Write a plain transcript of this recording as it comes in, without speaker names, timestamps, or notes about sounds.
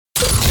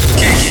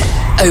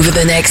over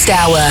the next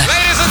hour.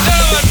 Ladies and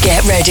gentlemen,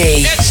 get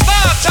ready. It's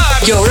start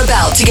time. You're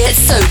about to get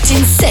soaked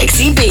in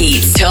sexy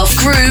beats, tough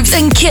grooves,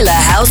 and killer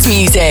house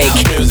music.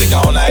 House music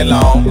all night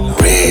long.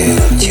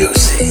 Real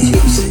juicy,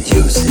 juicy,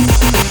 juicy.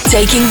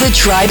 Taking the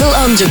tribal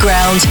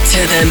underground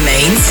to the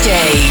main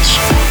stage.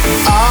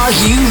 Are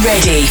you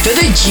ready for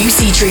the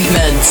juicy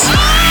treatment?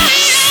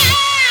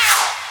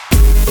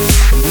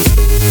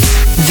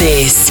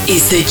 This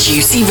is the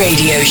Juicy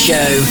Radio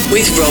Show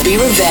with Robbie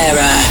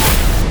Rivera.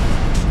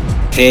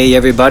 Hey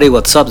everybody,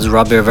 what's up? It's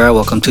Robbie Rivera.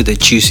 Welcome to the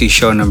Juicy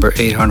Show number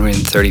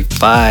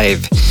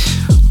 835.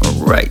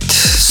 Alright,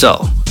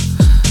 so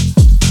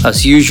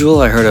as usual,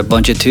 I heard a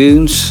bunch of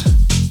tunes,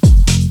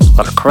 a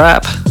lot of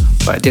crap,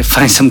 but I did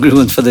find some good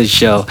ones for this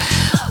show.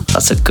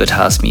 Lots of good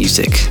house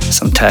music,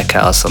 some tech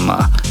house, some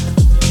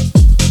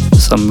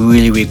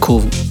really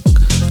cool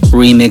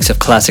remix of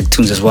classic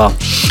tunes as well.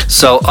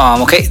 So,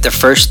 okay, the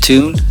first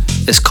tune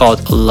is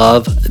called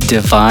Love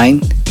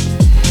Divine,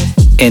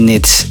 and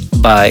it's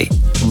by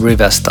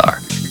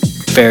Rivastar.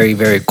 Very,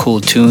 very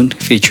cool tune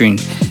featuring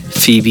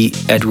Phoebe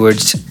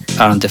Edwards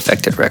out on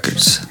Defected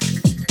Records.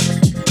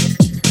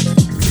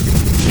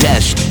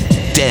 Dash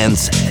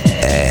Dance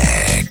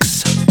X.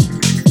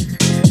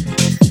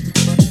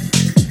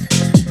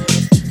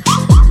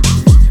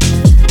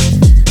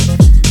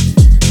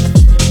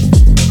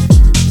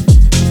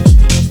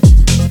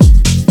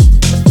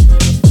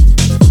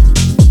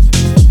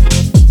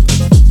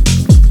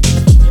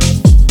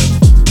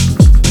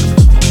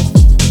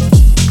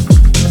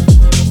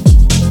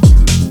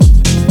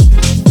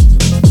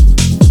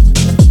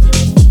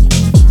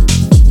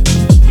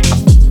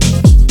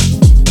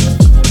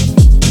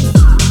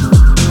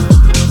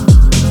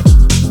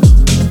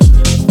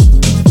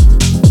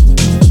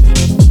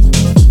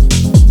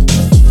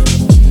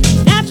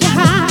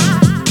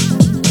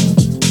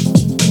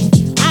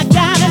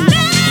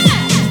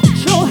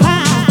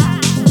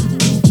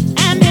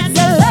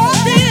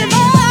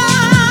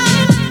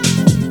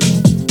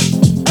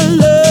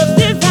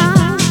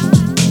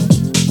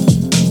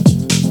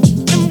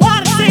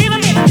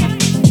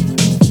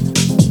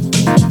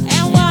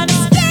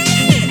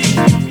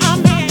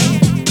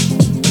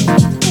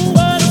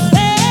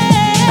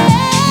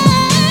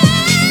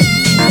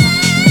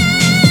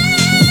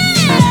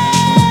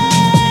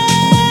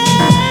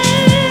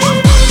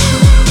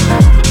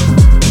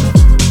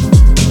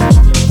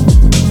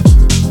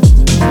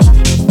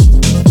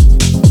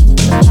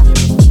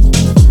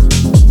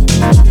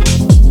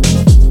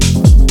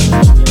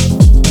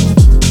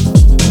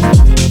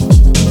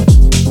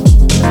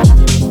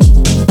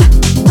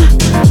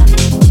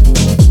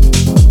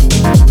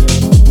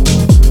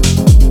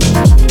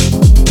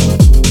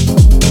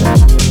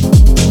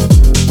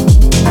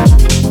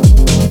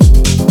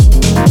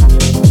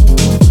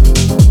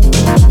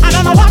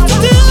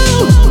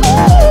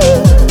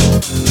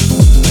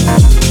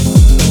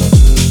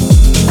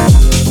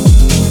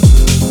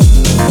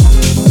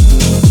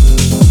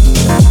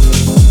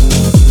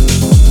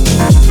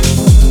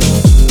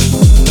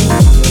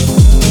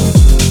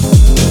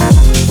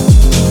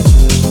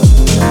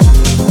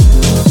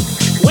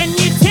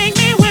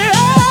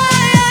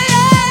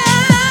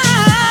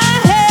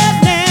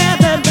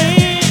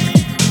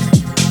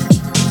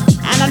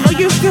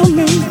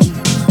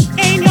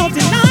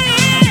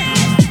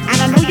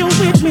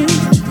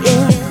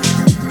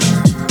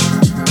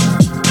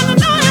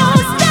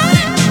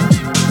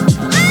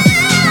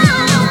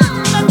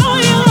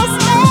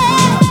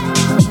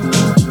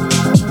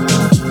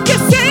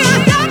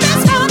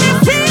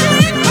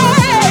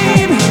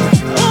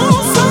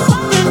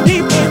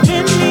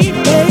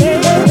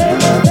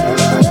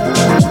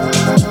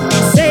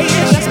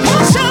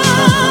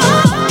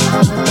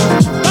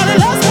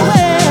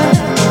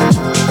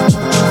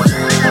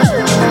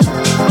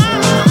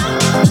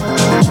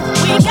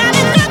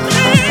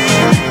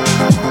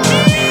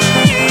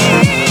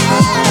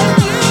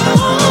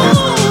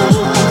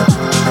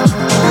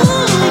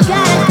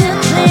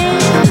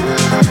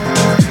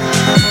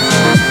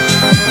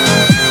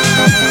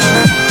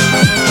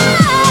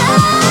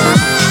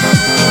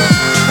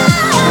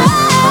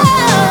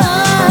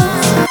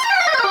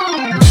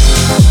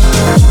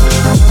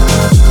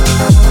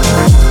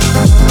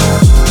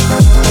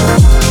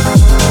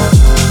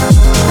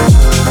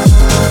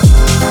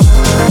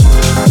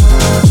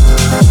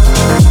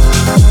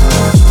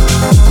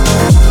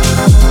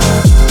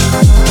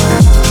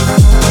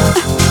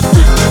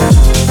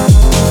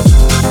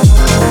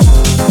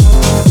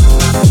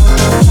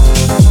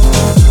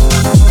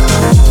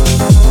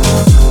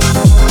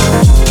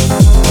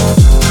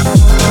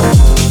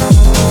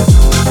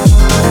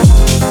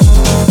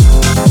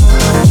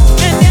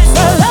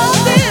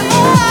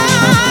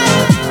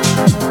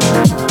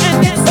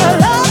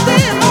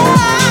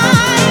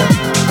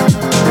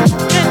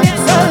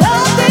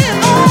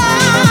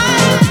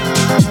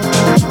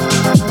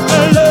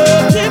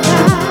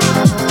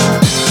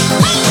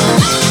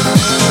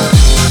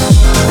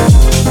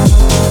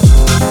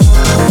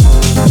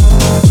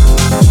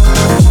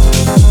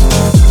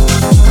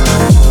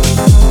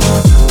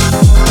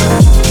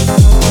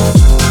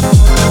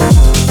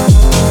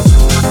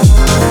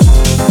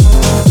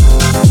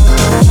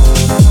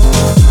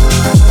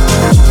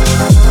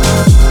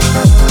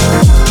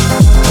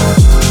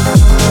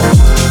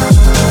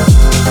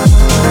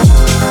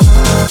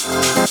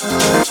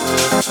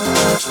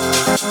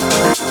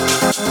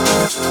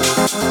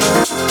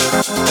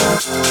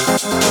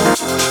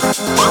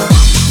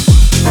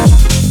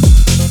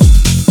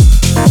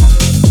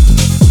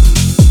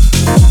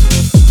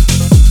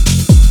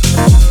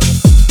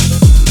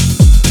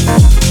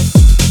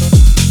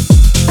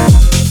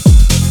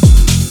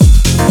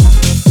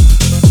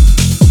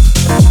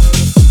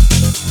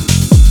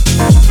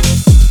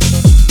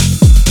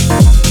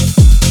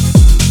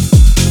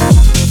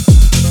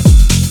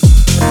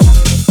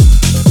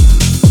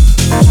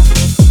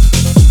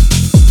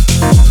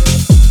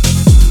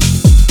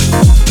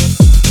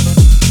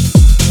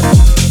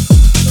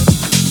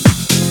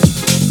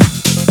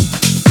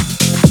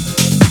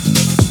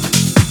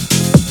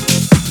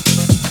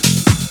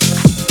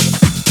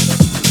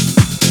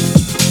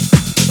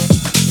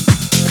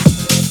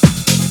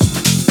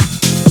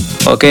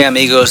 Okay,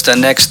 amigos, the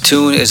next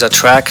tune is a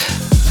track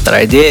that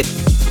I did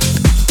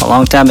a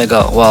long time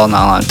ago. Well,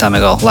 not a long time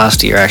ago,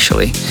 last year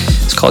actually.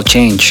 It's called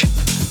Change.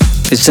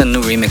 It's a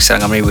new remix that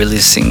I'm gonna be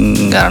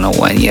releasing, I don't know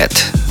when yet,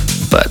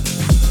 but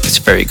it's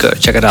very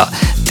good. Check it out.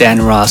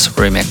 Dan Ross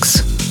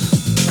remix.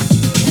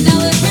 And now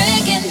we're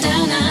breaking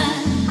down,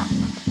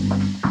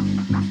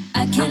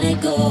 I can't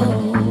let go.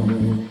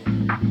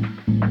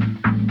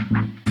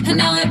 And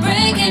now we're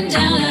breaking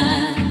down,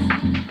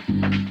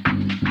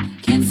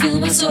 I can't feel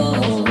my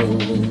soul.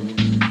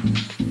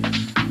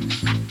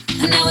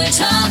 And now we're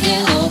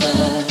talking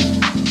over,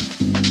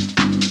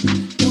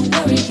 don't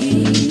worry.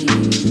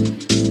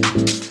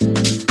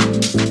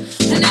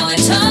 And now we're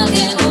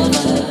talking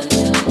over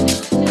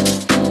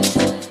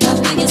our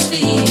biggest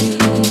fear.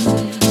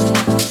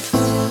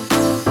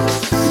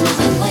 I've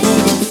been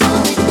waiting for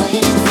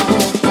it,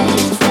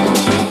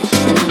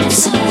 and I'm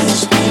so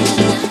much pain,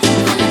 and I can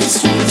find it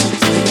straight to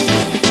do it.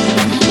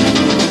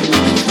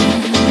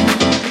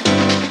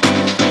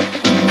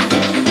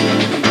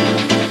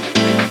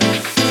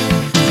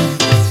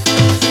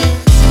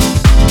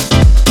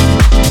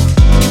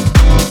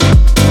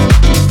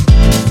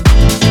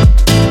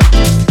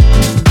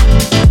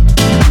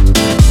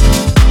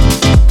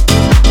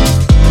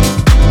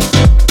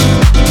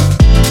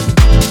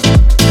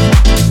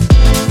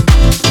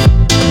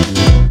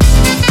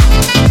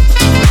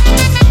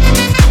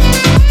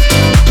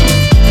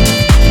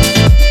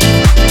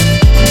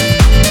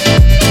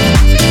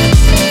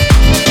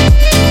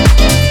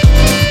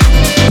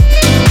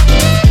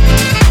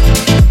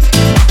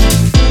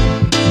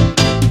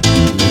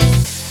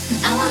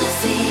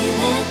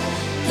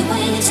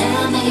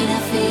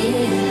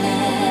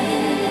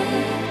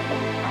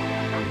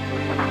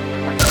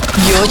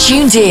 You're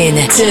tuned in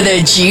to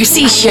The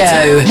Juicy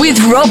Show with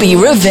Robbie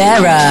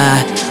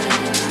Rivera.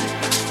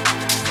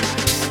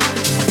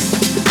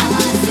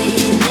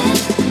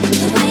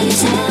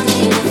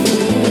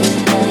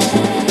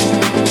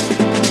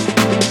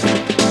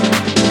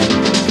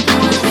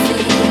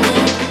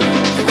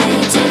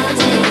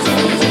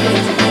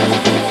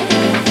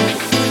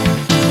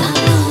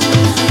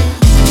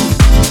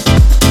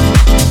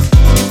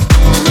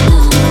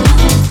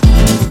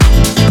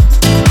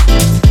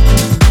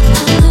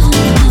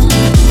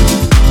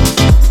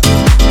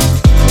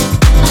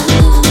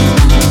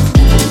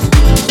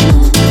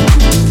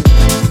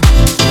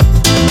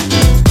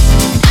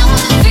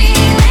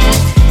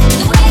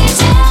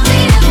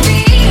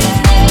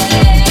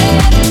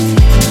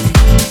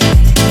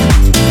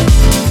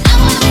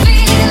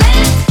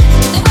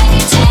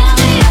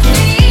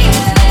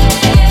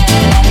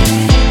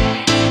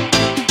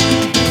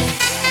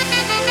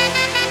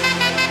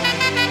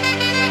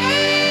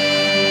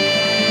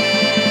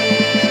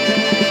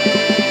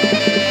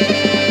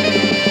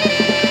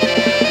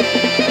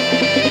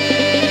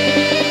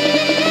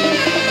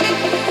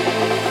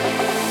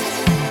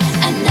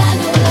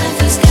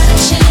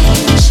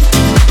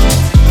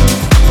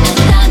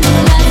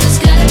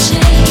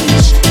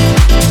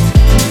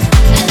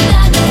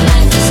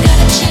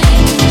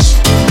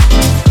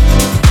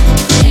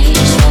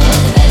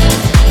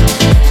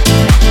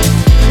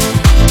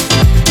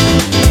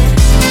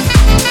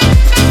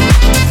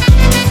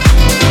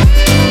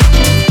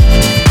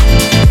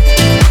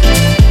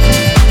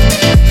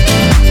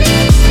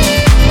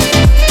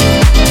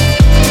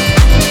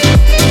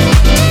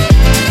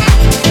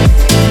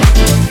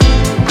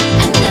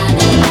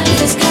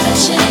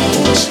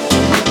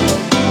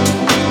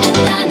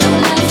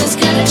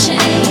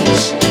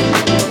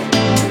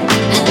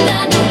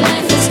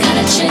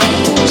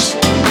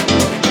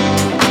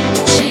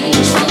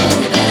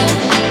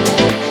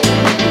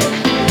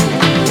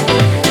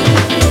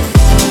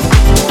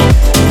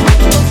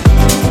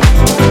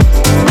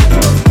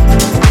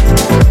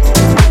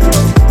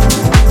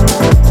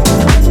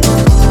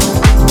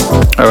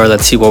 Alright,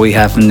 let's see what we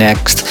have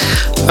next.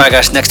 Alright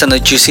guys, next on the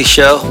Juicy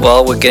Show,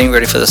 well, we're getting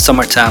ready for the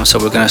summertime, so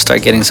we're gonna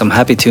start getting some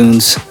happy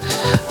tunes.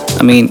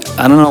 I mean,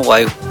 I don't know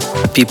why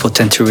people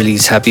tend to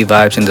release happy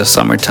vibes in the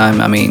summertime.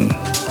 I mean,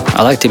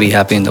 I like to be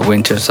happy in the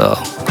winter, so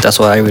that's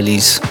why I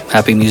release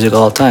happy music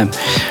all the time.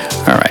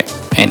 Alright,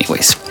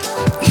 anyways.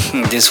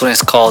 This one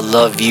is called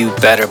Love You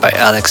Better by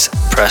Alex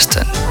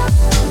Preston.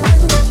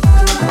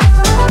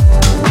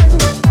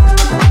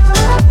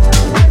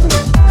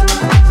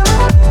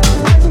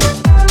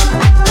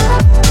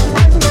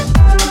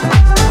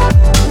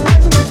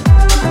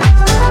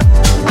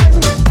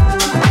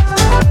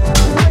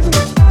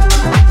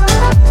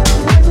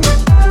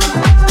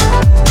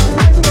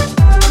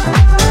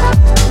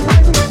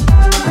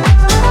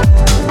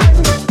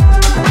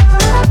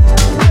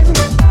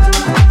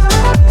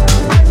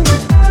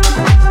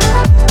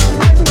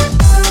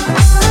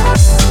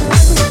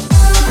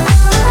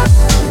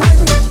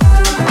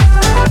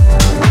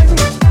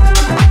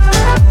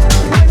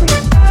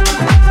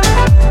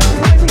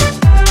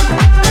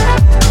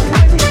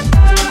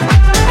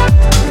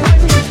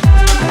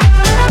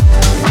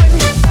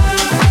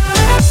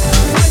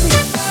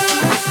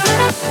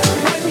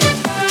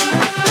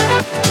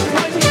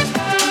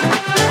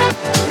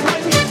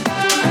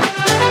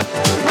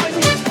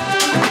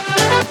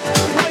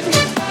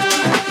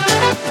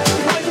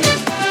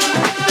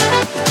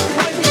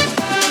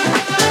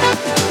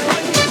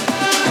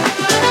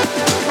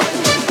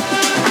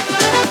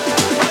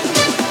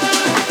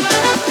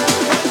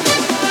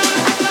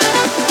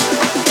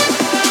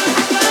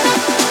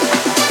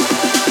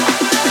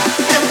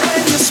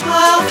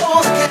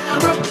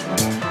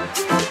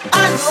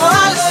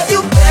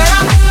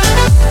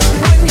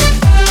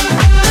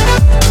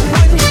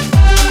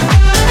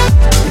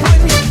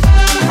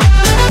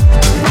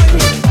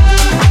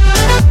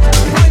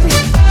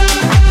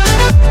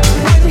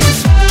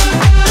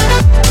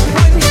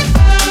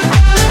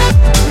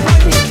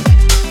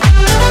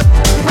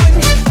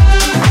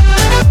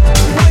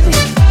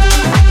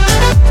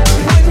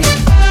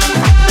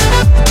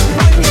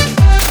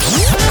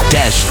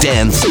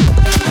 Dance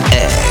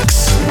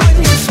X.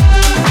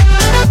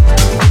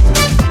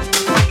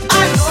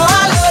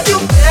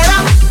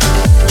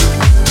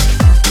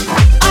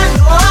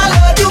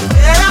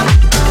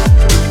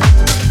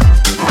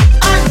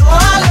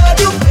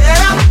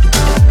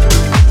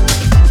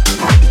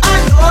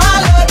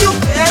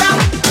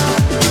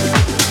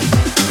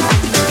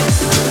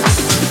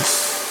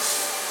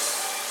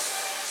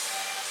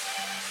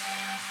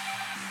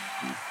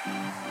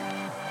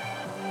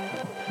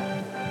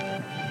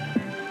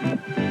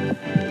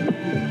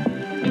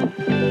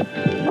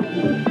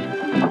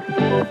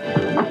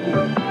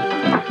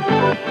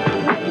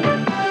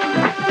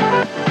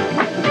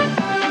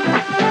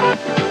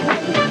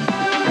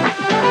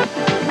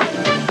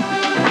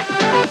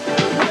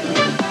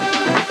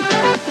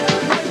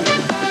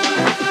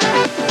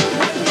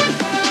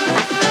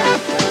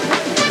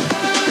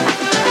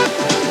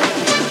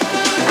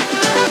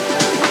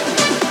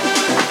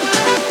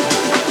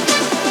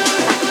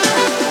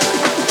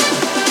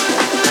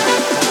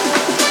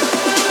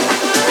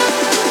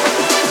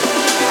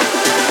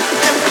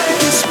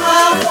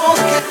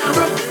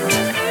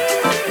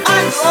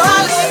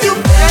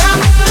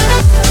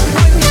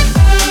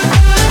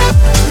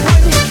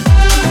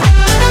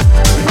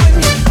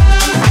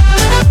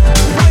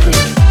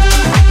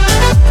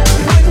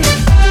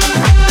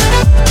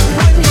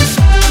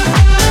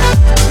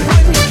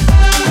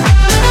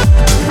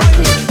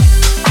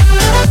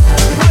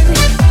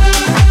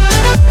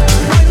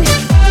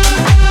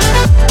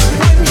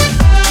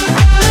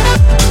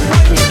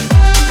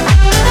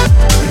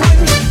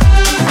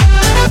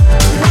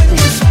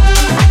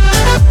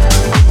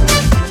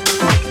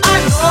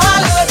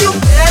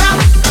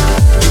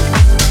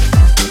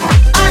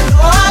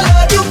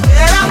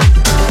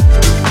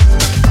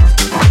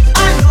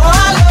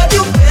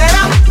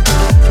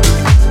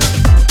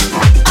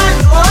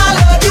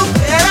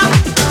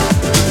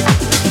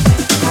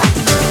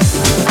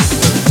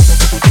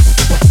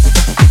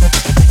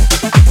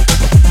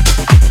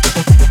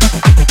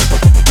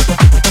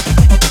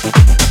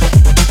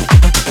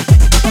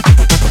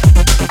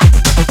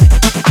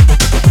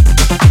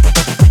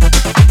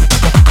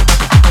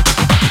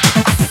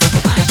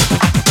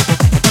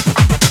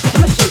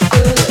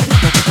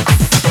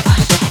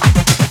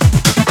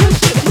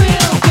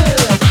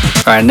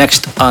 Alright,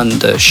 next on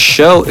the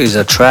show is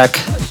a track.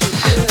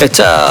 It's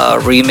a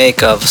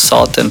remake of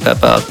Salt and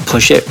Pepper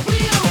Push It.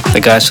 The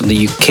guys from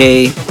the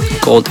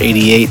UK, Gold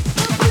 88,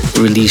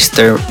 released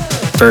their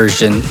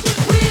version,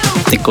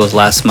 I think it was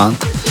last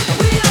month.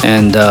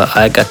 And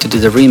I got to do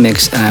the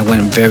remix and I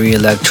went very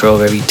electro,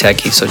 very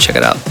techy, so check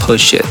it out.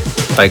 Push It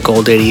by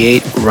Gold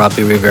 88,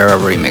 Robbie Rivera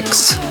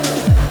remix.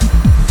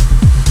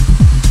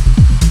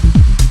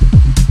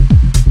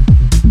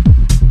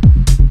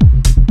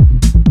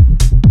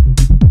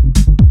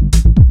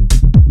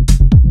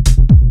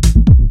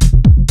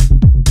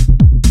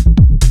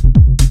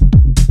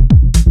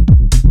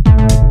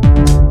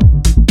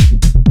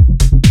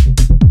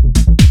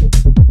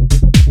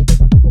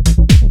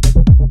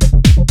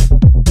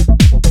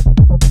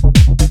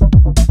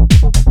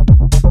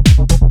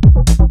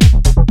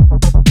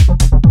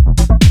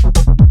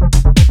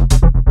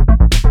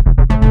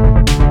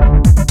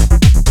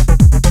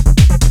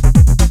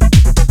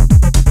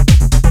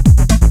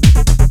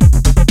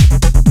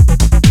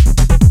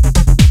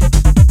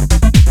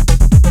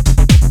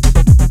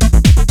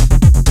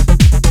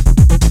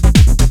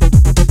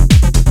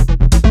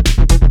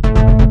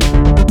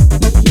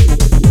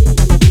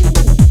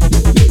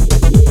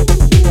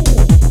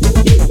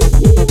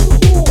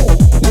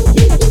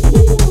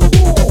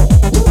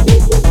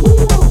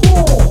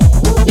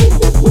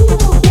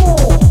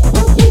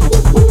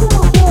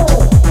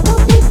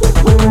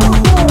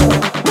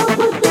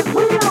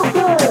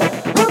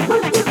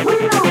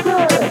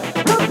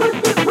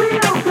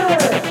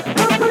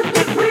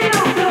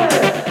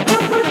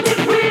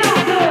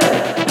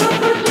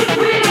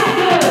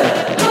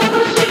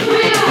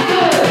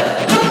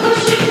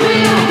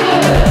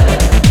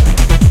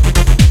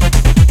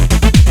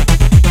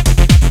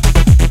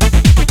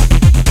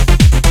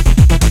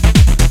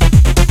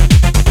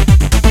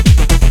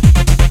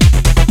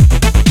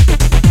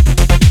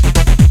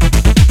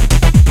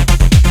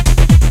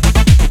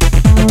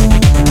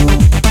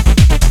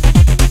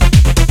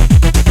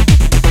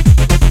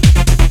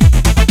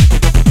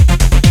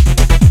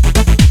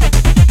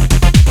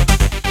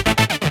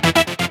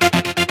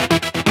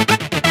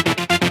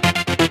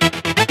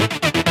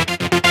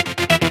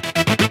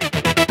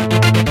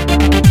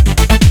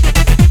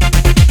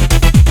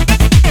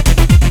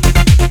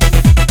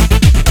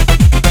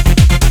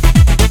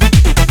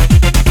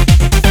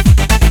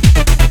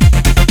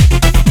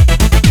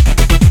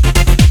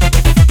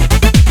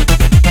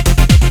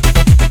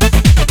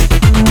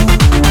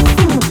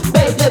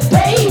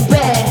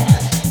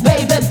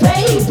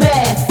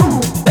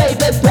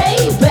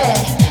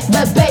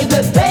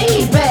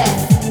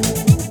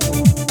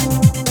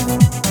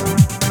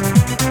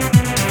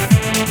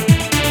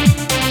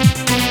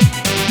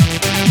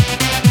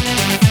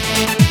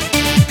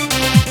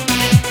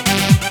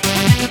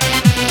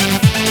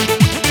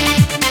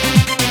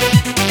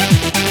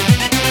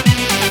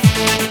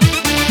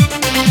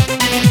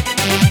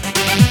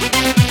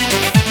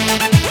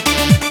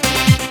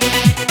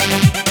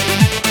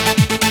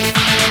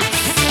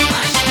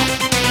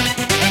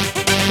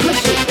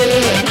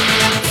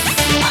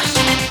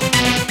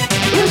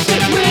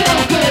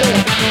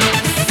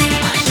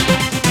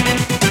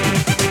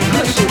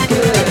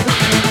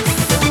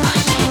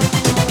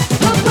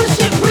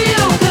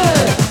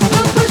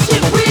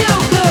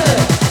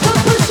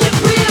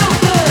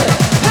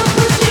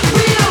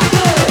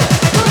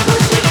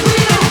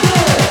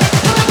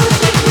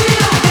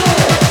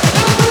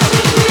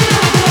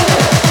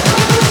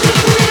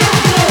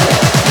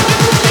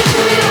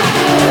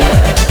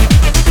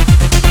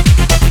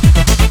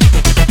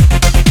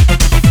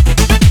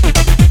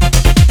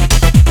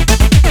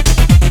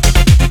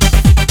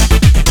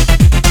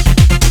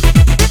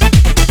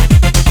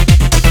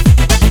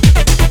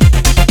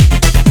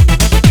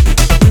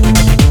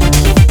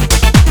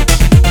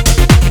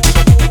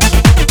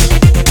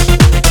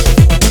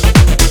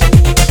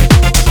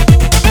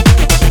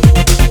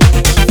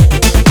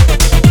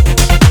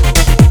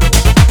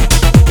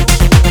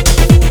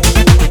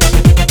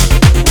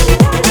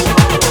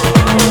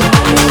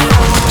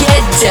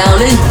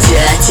 Down and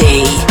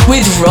Dirty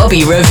with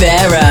Robbie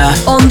Rivera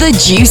on The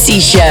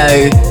Juicy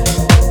Show.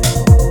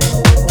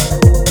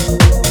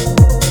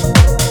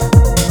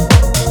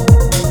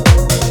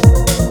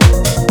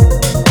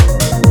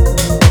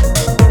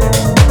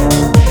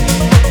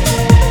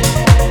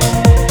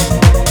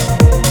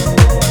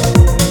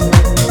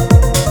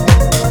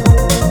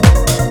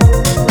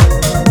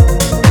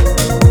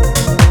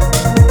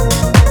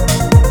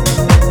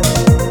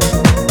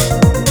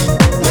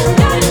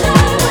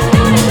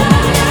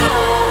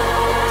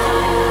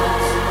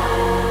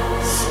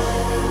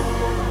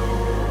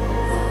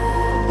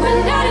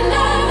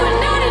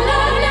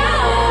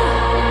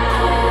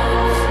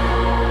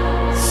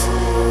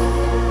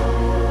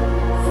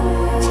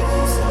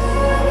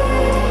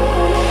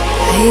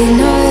 Late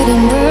night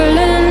in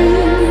Berlin,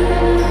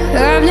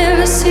 I've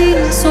never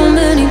seen so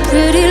many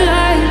pretty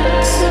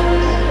lights.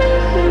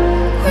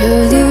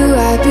 Where do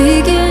I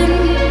begin?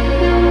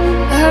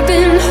 I've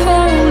been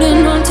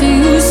holding on to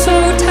you so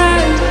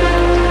tight,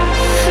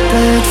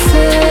 but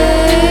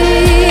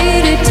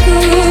fate, it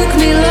took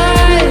me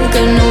like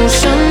an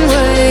ocean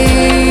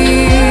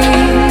wave.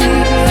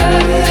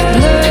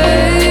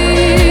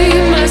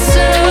 Blame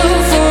myself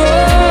for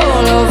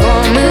all of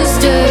our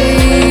mistakes.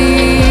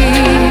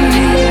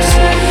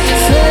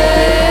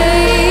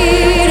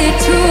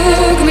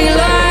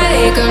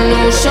 An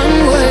ocean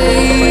wave.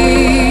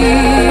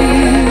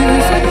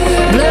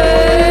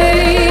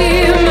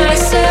 Blame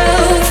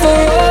myself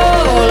for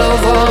all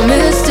of our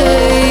mistakes.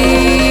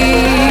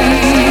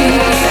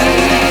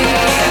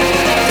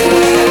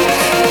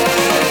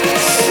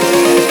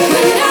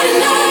 We're not in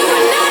love,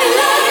 we're not in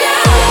love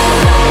now.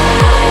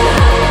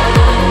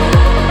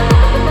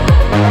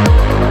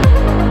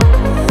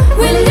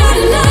 We're not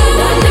in love,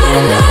 we're not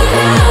in love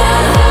now.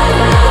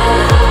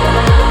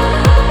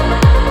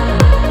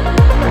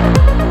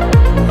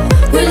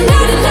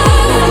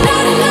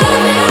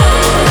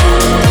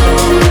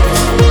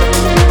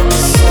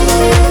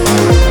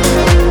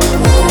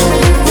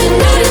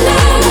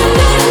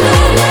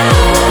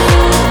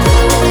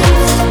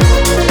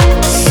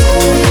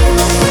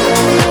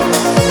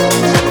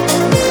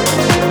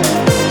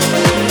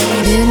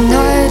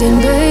 Midnight in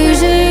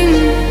Beijing,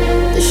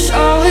 the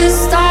show is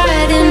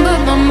starting, but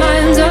my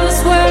mind's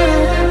elsewhere.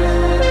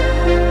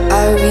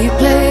 I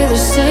replay the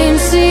same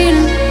scene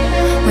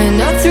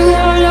when I threw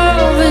our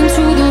love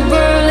into the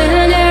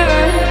Berlin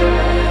air.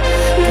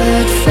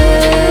 But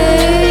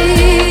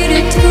fate,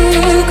 it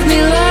took me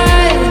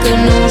like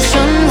an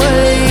ocean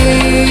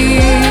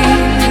wave.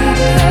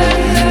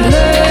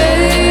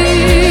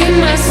 Blame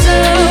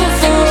myself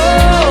for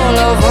all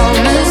of our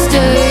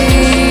mistakes.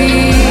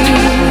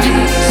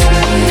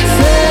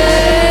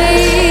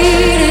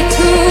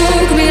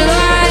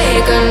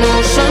 An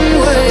ocean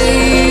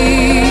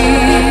wave.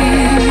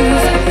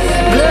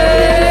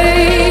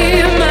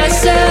 Blame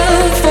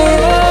myself for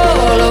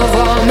all of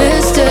our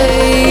mistakes.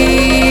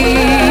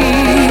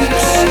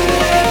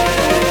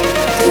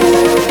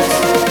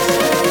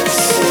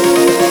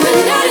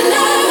 We're not in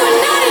love, we're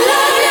not in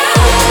love now.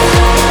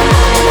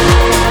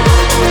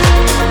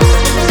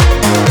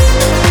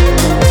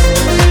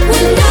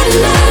 We're not in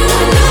love,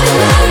 we're not in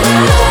love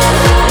now.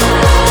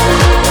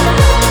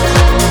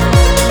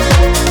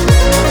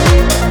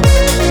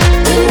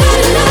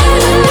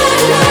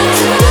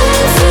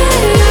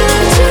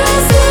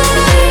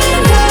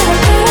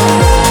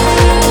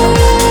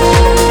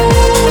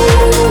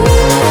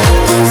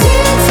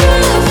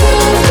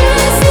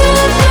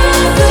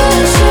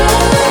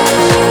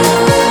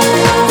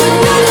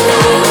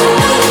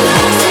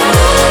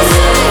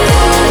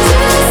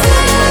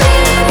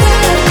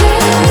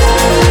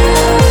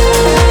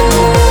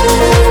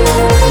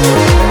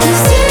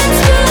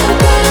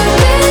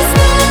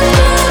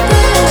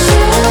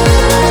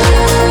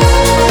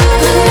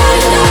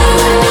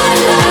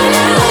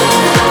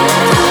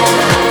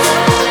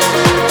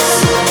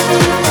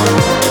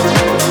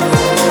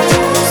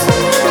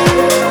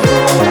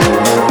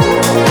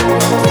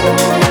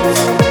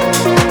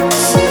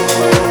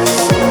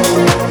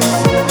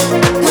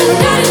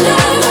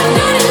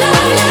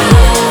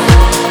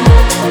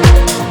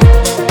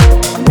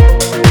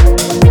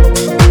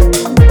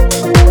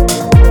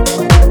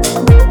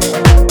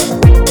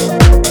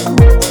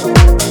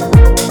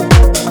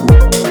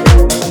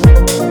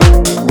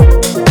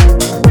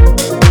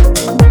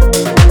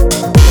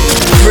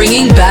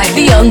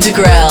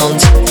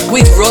 Underground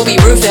with Robbie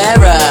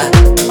Rivera.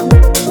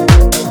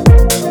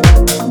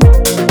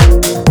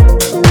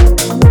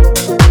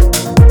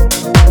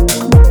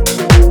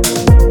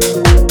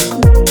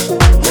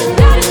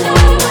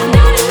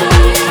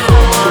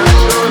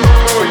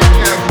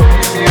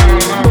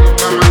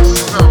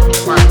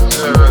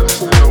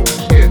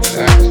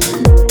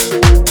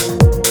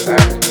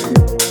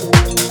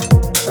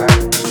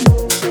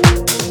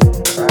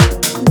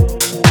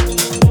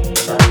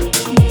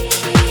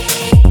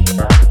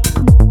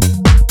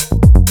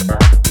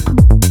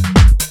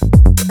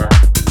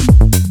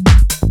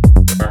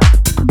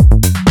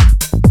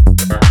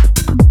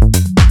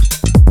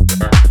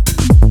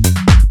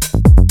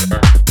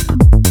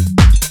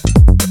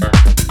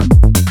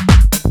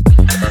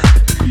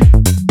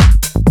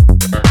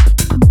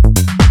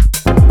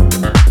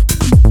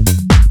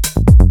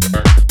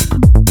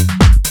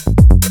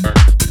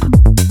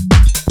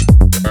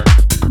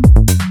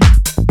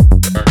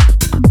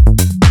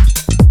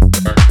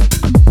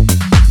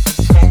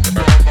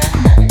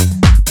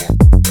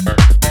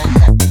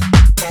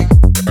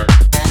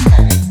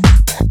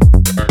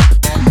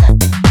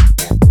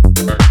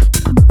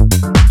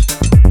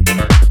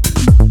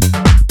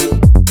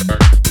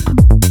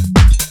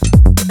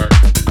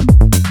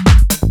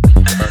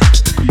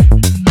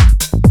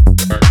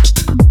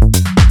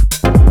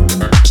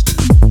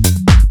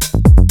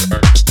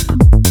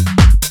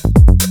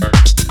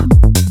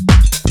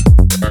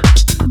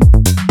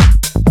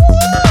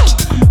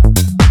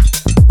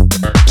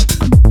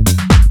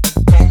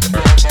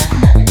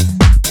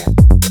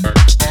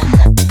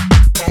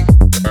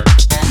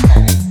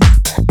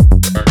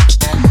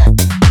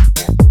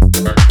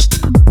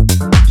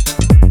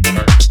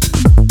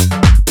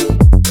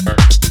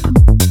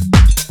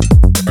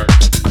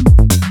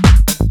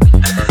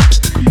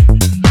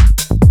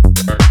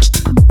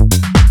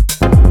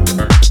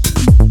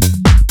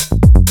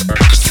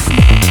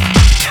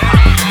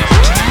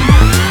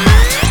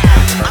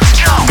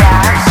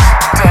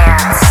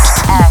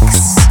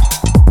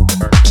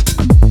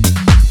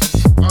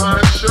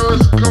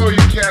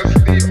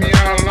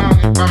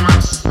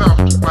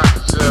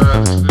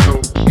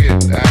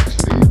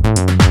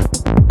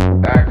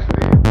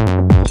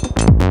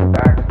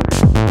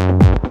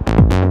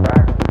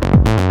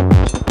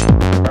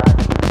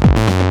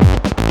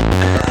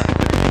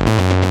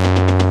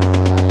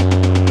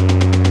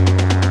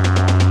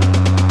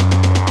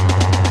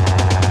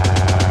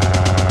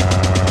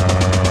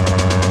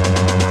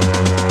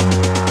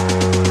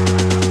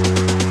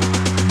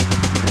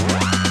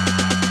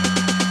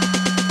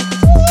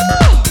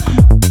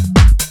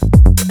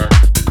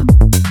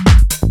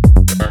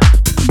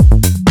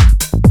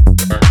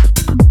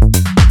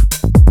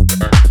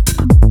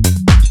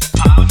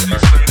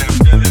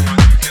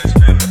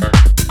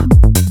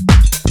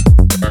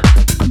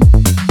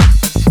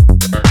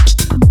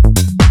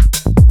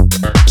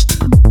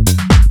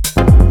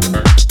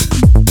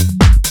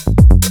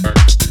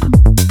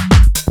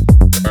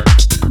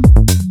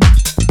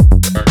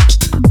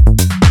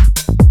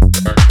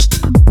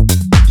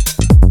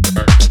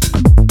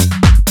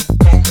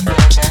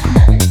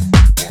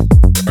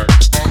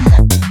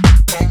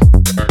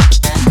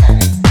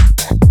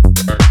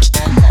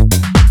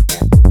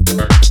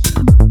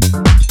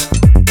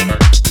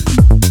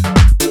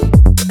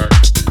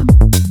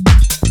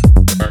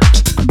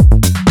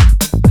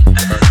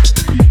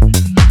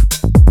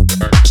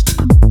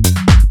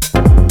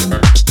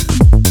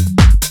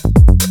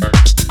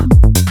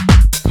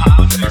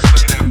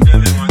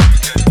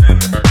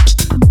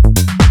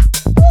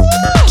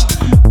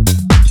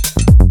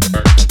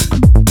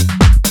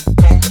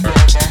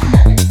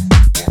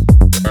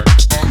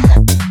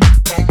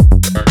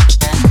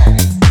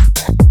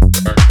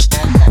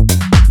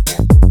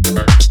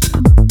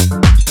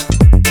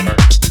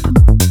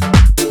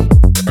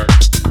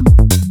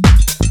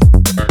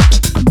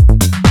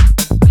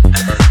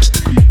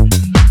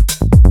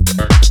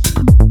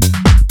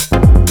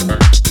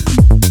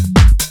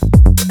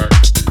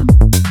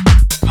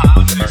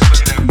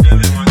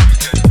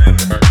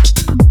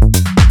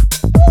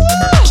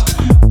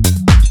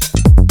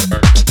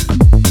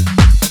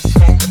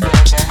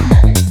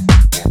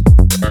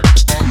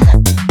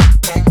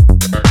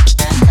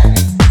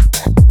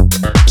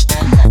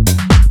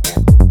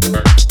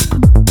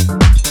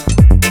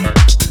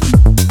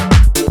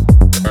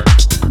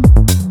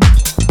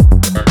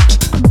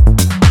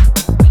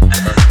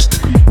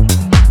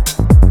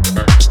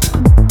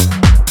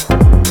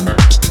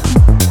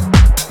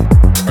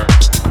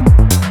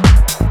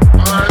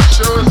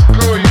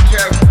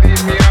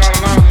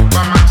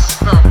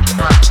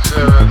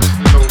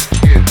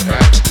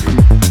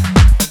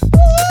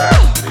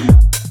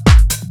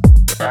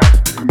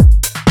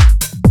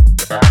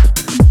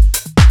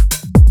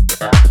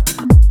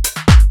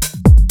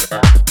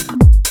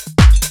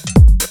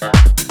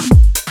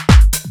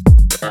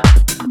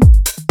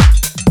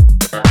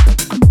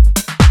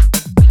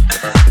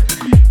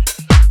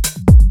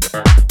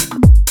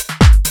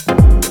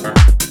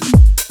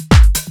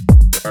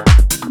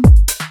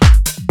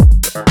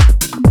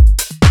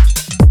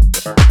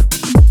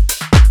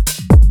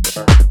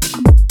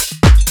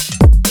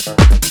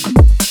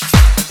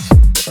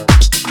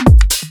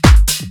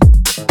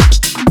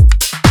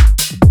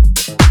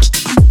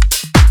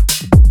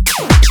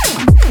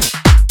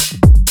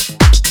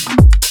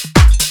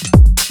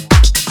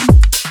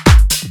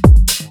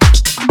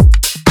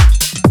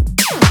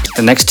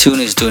 The next tune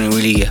is doing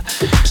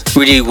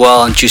really well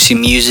on Juicy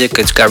Music.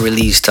 It's got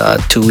released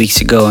 2 weeks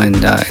ago, and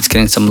it's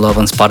getting some love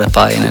on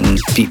Spotify and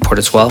Beatport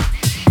as well.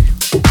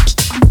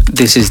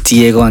 This is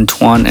Diego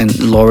Antoine and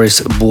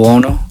Loris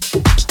Buono.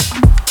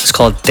 It's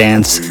called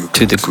Dance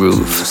to the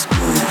Groove.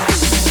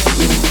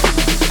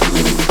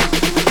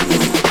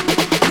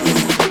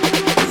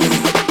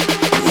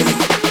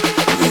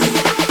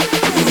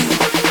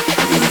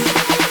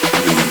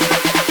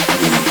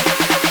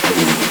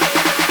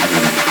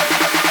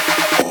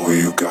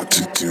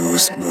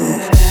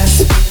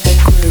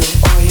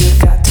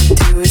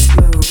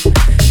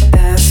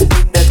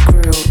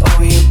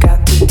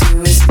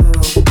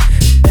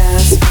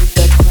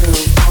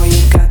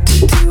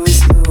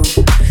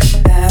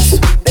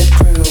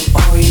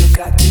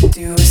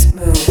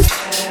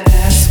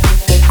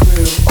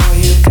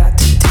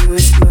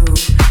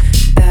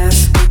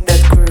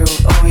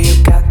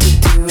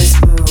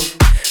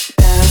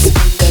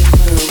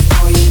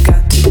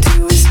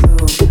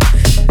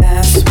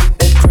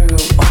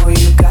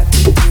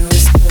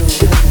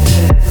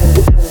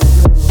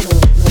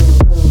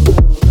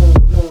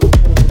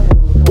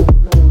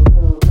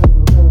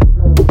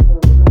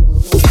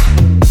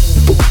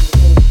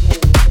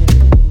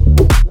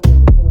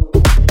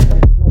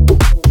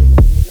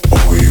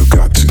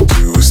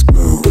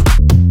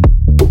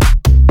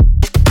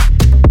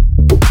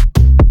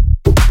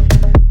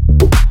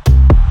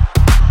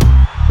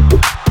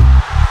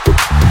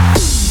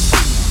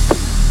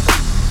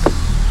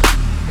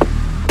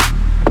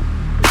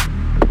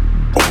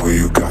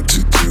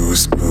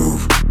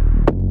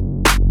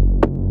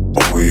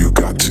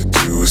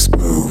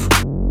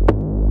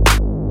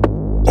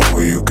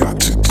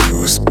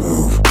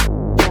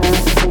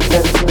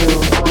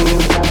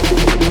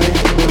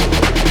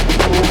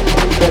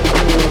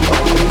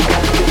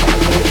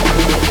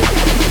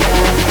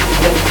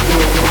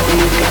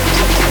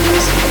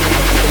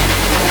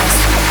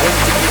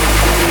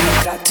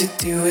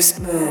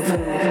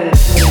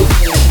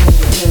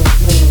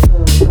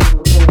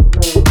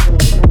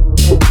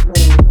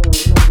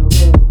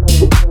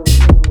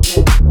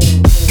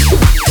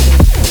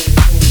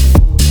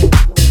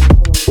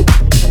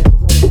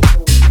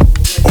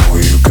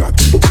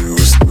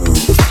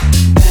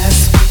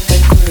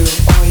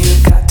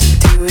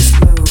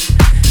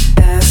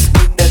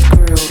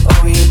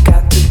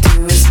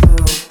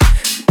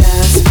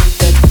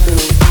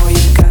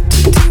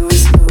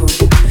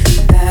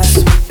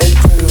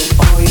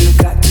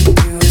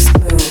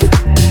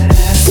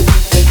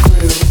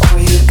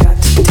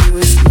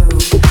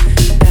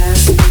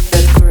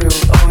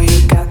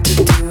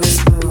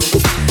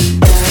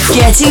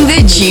 Getting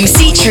the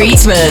juicy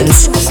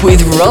treatment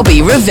with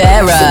Robbie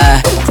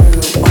Rivera.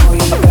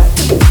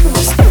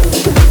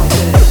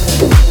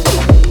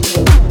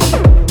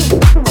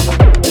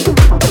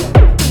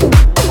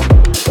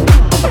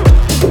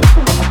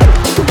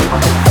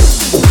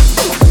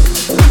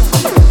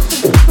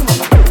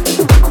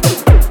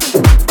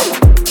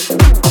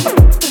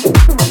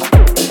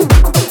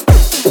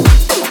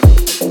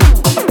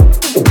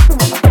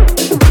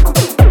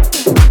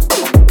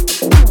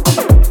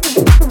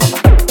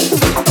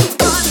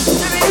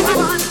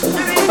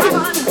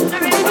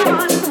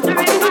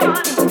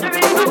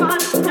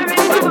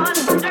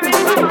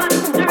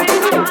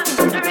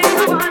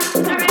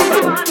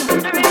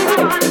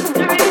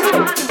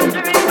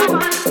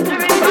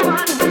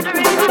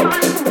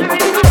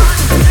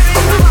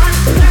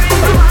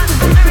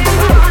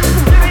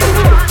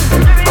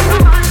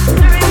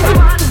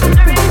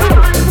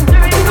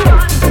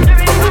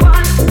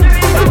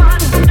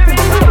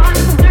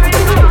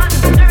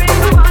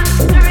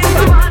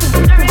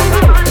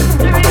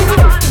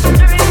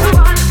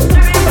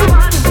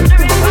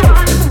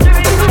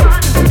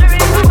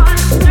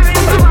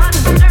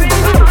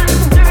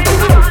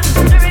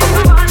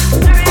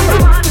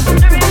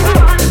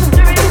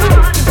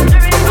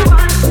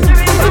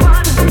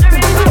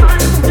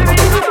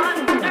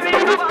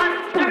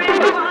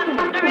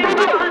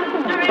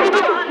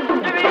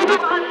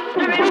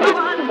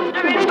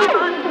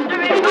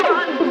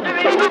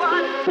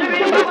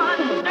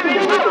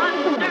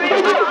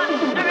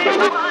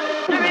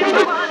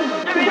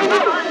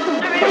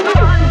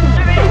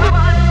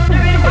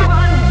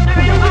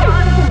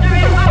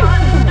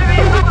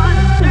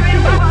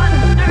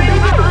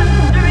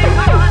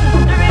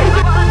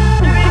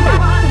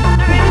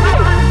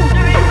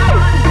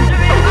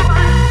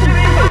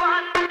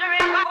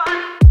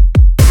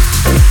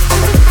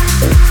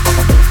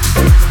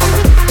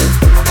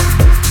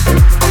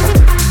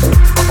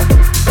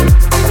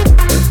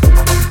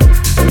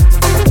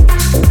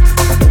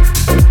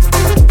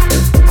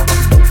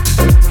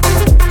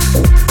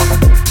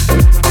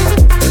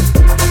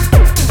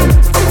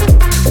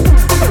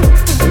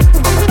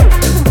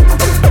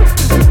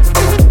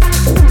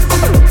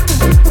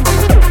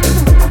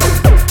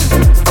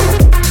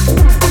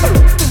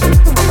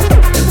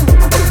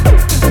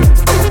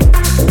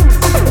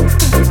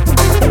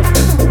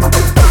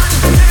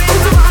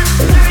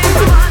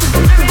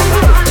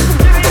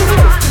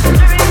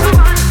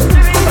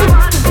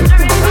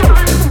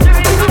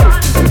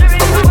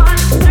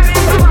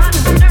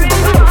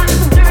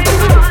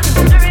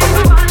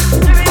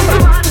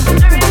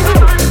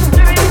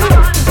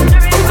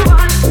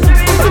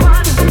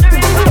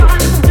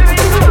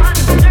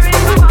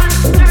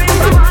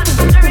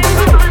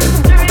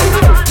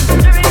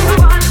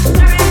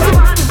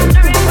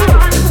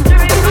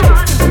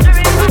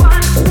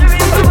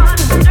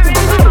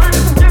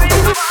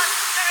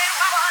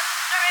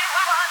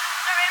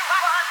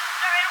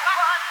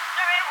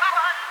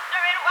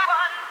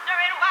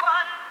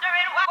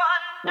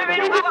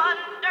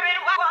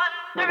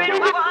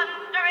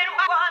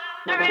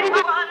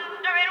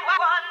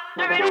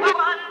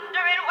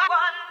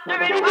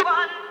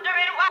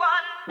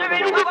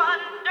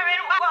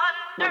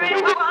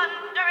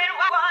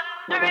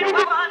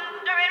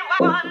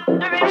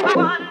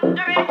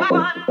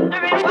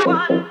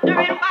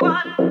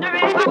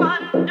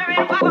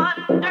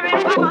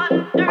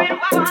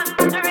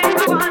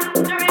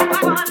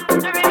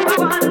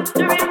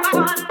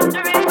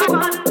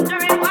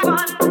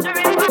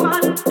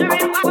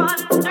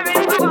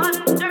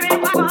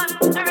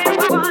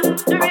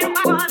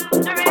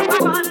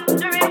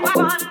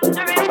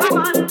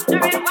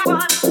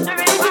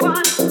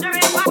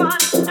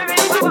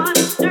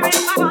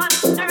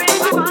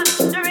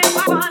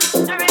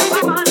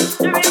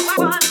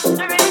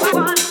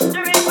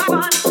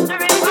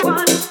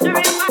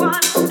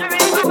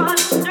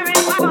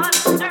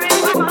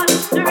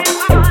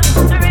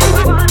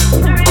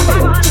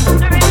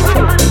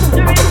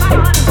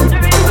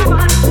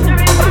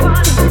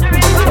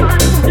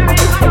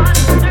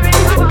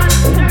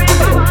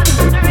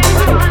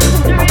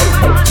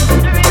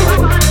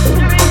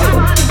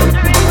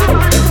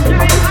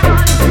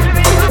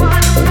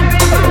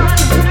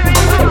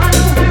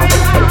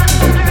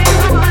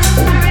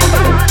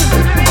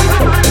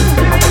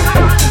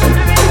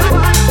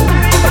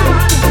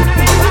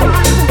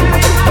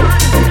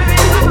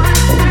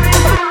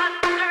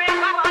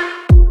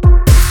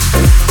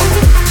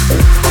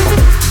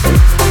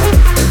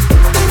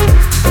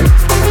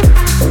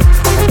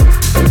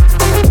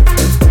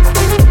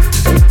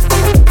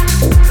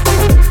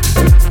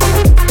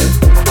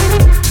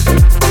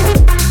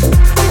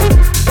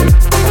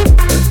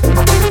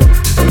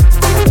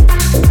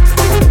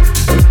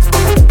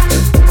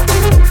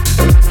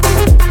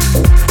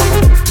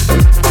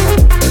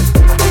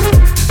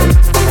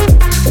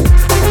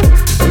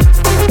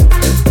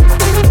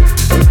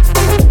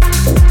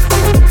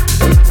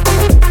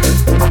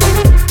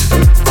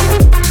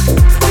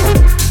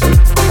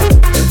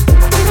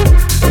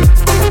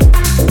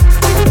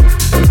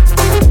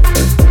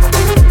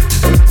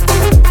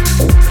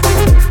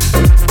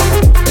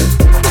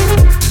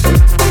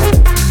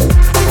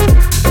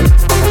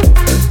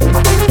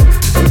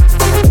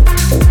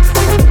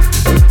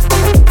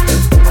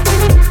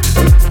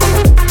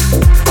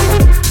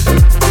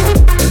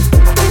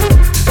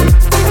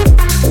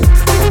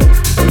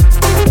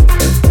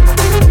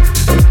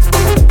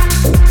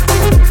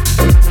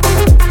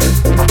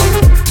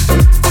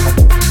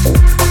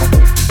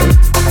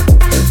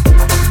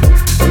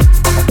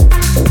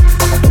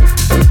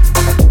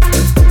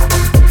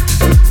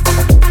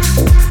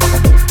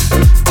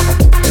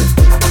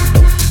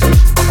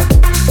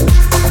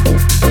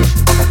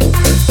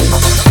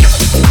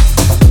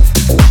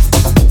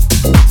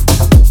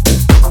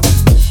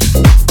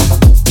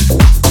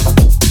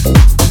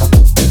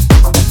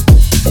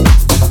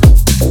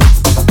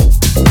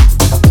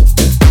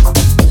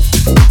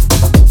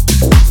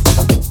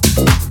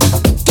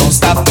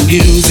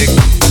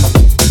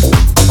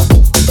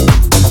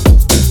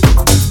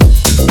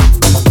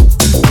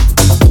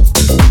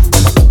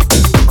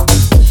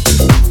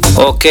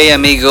 Okay,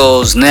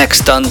 amigos,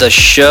 next on the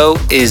show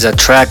is a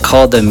track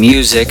called The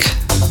Music.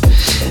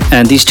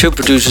 And these two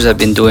producers have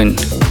been doing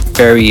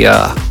very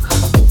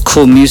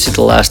cool music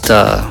the last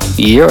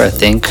year, I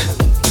think.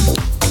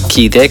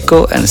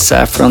 Kideko and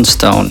Saffron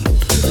Stone.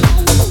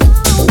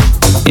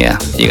 Yeah,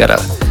 you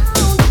gotta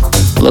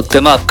look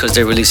them up because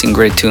they're releasing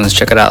great tunes.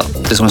 Check it out.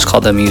 This one's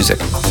called The Music.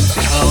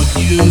 Don't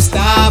you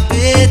stop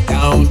it,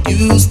 don't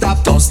you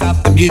stop, don't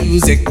stop the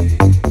music.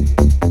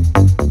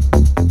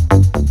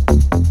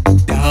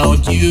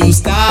 Don't you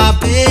stop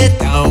it,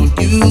 don't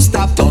you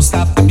stop, don't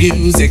stop the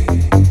music.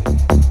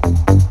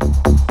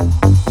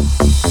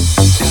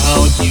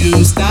 Don't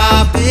you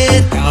stop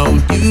it,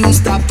 don't you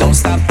stop, don't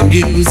stop the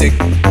music.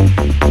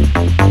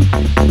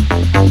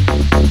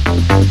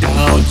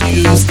 Don't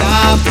you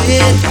stop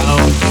it,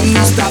 don't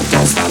you stop,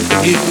 don't stop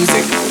the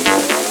music.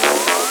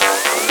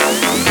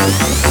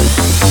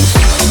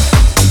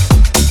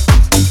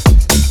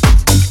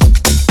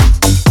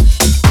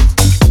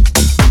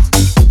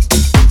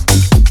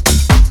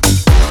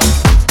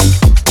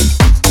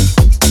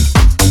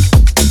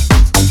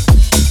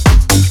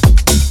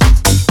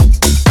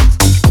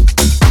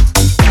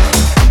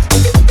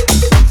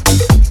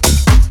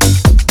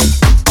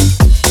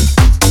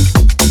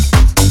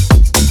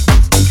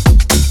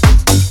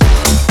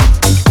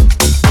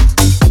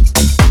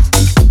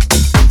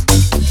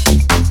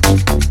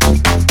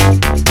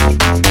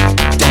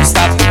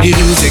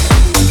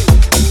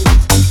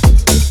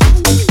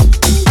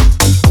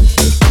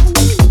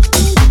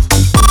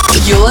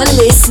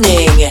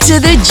 To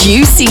The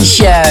Juicy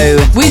Show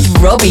with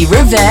Robbie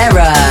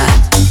Rivera.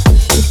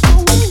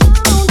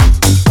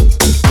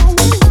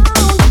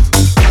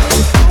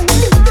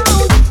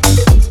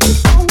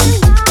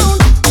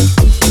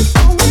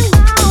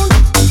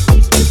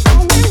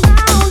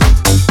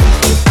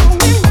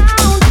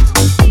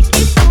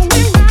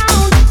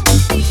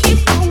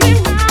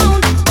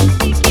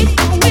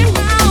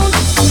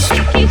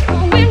 Keep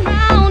going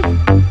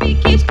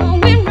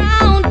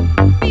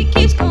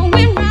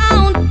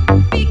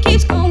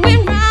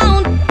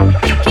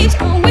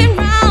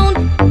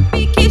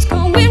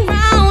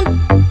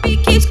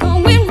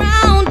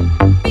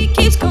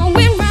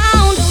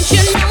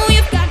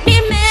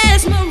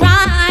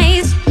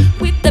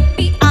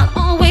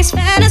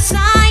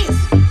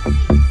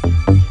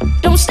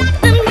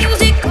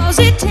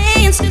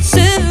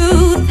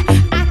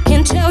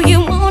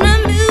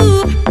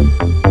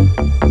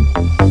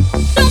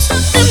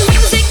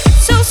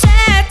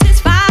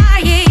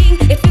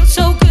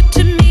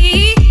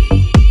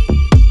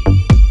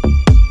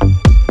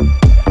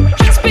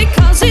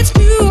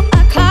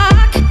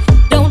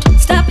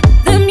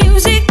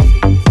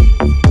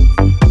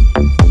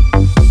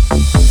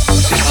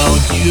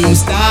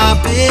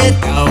it.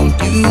 Don't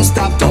you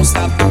stop the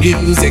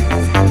music.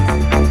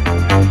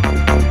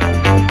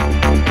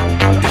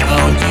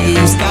 Don't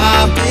you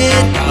stop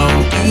it.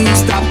 Don't you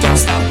stop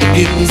the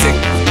music.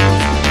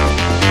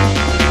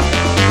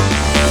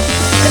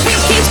 The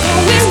beat keeps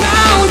going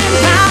round and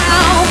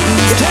round.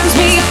 It turns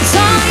me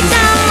upside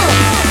down.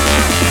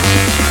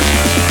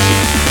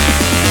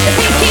 The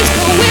beat keeps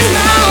going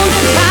round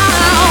and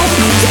round.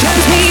 It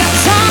turns me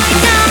upside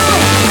down.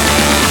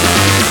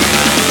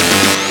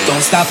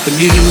 Don't stop the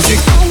music.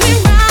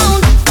 Going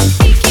round.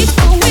 Beat keeps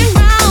going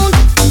round.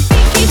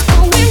 Beat keeps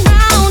going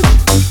round.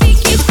 Beat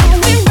keeps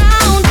going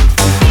round.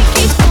 Beat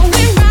keeps going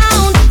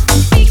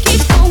round. Beat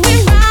keeps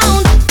going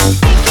round.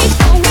 Beat keeps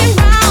going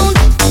round.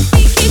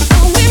 Beat keeps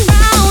going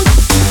round.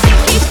 Beat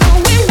keeps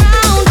going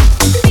round.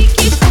 Beat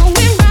keeps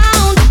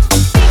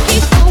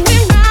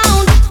going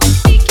round.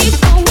 Beat keeps going round. Beat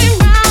keeps going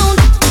round.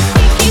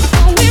 Beat keeps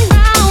going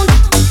round.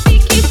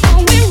 Beat keeps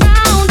going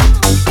round.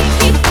 Beat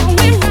keeps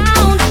going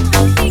round.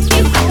 Beat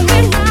keeps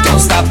going round.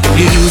 Don't stop the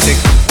music.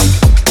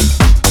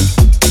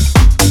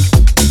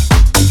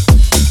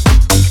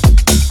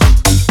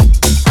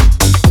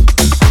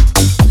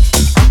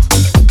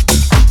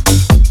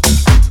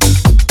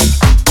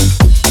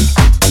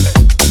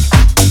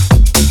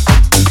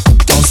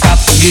 Don't stop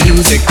the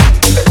music.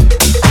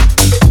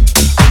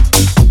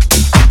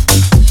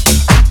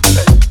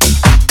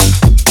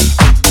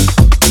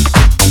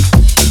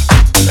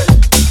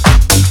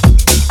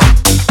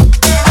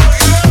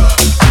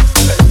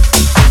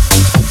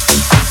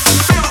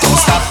 Don't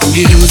stop the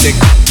music.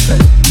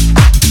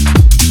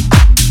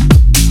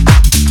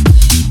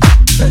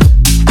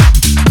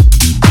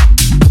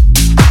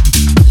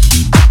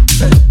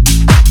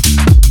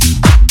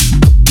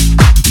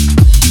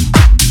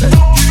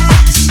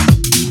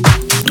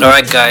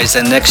 Alright guys,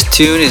 the next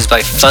tune is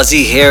by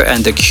Fuzzy Hair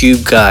and the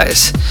Cube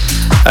Guys.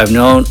 I've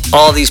known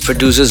all these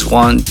producers,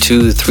 1,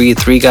 2, 3,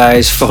 three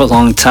guys for a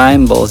long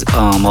time. Both,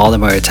 all of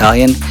them are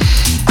Italian,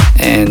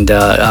 and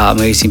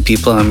amazing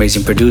people and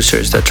amazing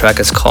producers. The track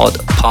is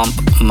called Pump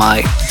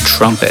My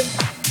Trumpet.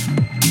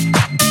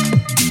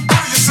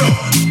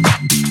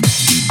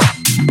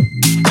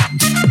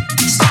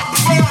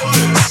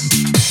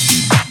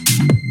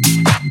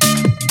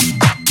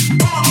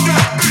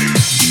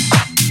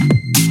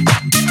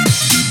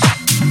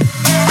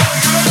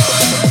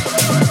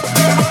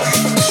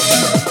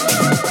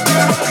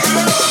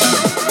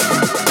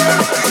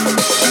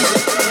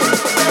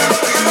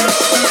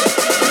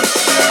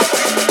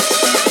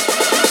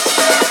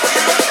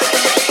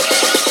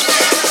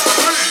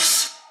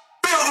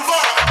 Feel the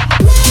vibe.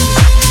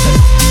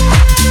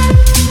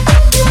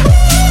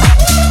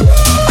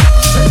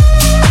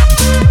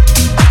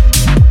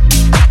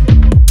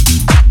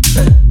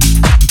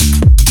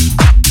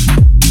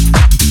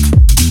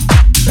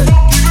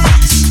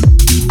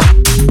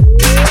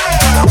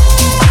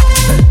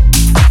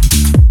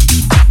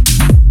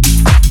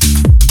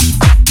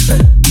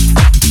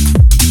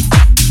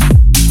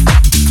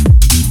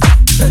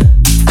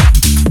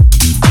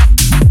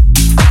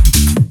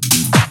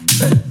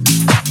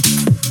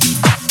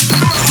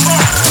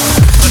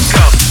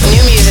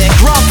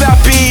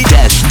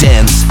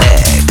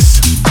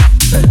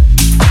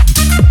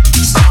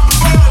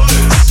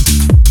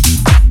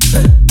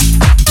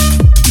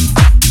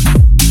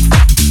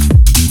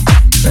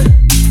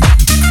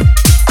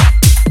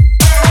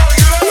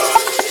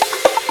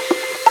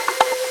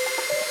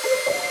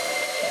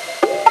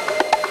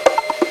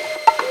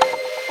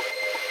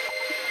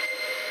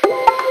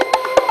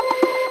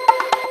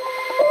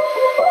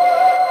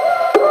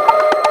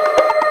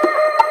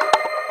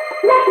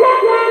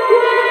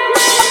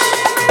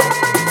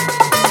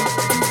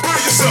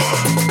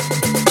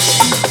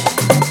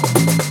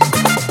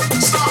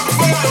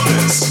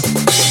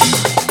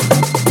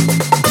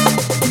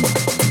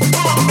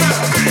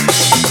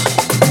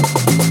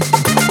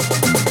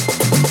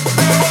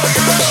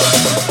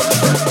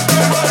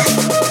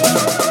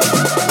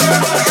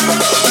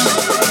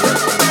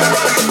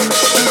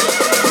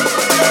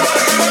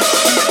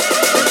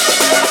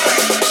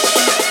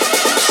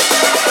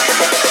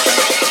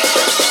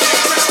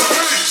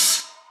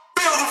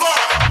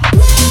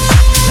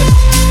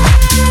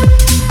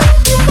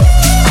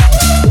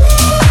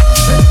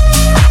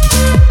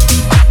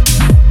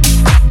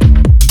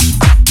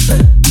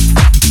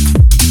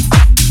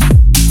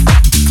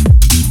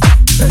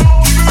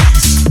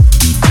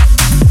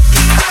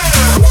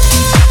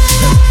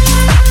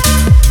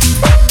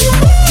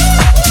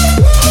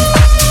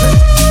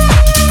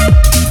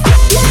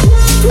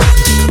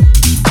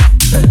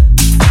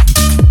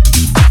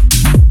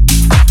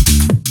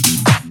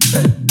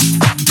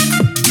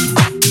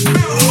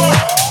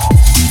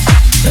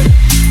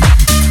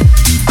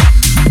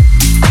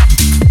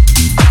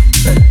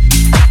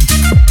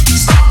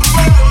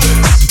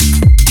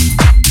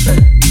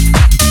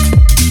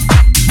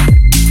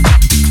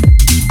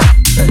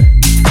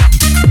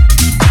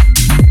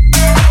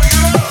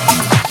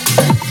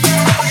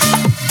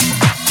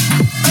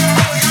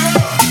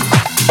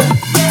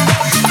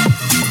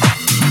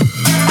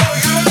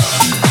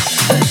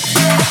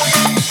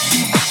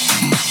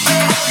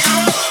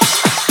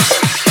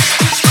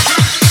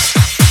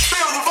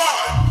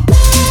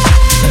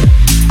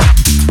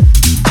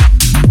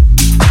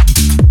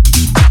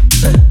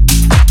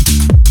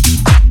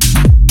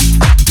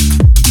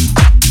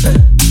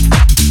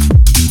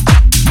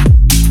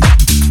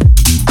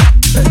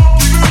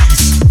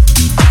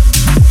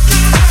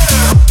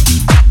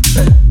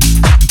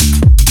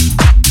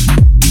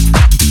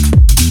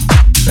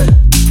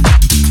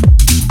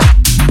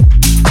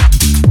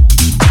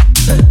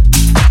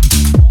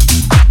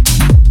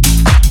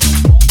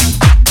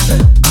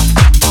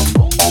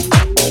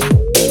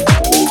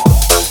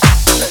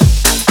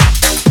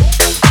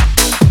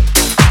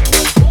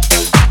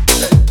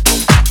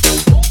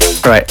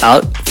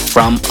 out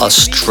from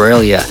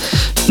Australia.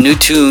 New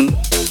tune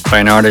by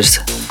an artist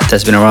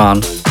that's been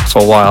around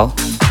for a while.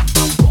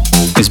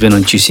 He's been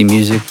on Juicy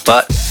Music,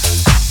 but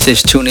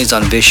this tune is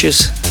on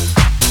Vicious.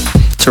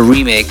 It's a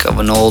remake of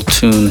an old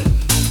tune.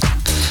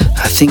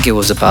 I think it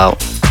was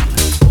about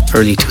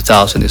early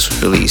 2000 this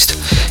was released.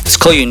 It's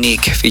called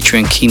Unique,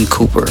 featuring Keem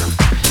Cooper,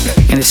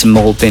 and it's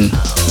Molbin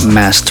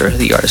Master,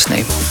 the artist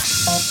name.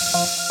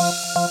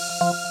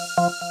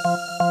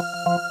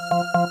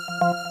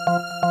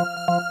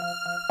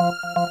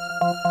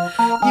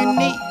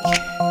 Unique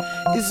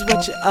is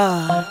what you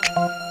are.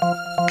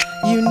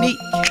 Unique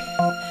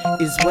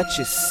is what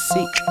you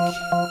seek.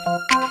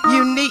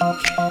 Unique,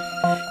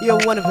 you're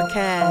one of a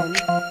kind.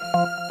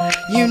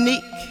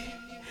 Unique,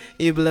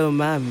 you blow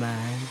my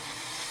mind.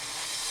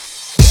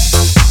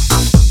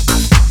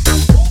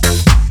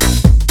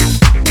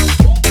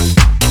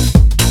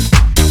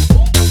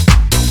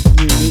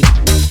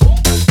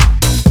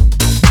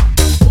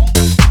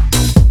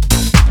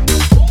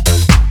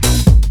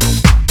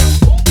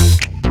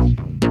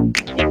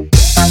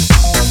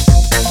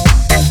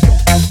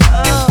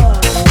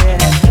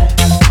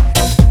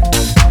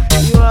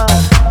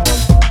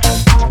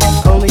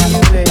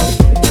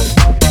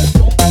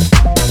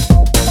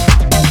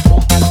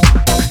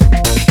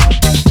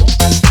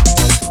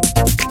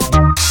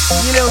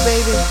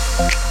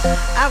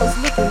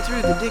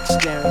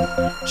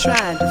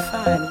 Trying to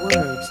find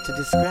words to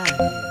describe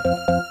you.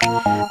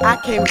 I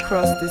came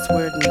across this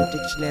word in the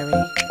dictionary,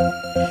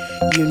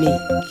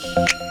 unique.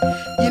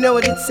 You know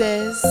what it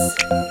says?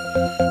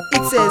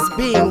 It says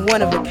being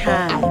one of a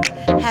kind,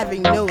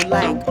 having no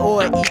like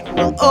or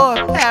equal or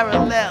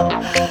parallel.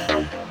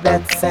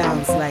 That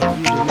sounds like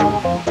you to me.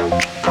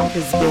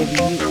 'Cause baby,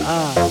 you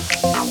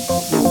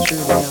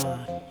truly are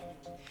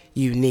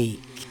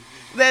unique.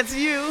 That's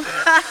you.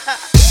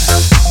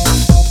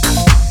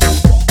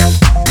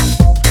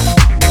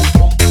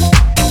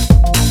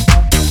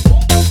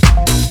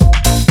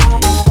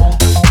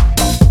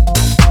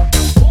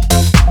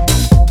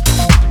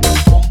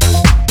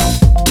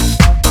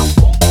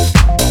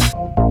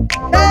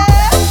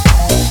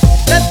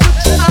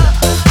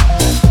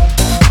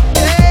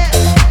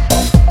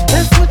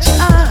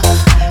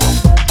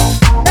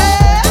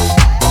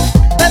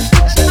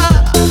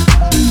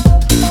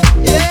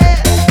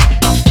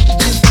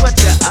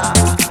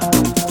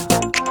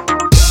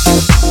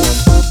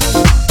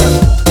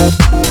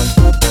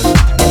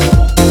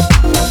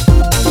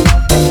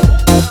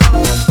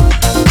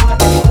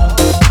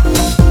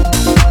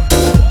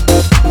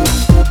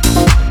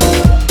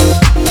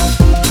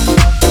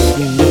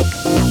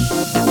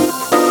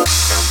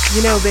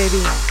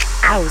 Baby,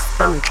 I was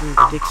thumbing through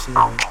the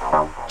dictionary,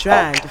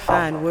 trying to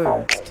find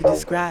words to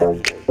describe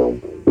you.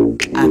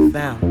 I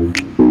found one.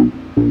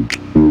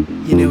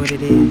 You know what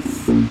it is?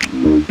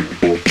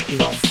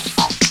 It's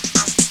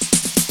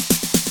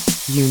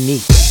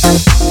unique.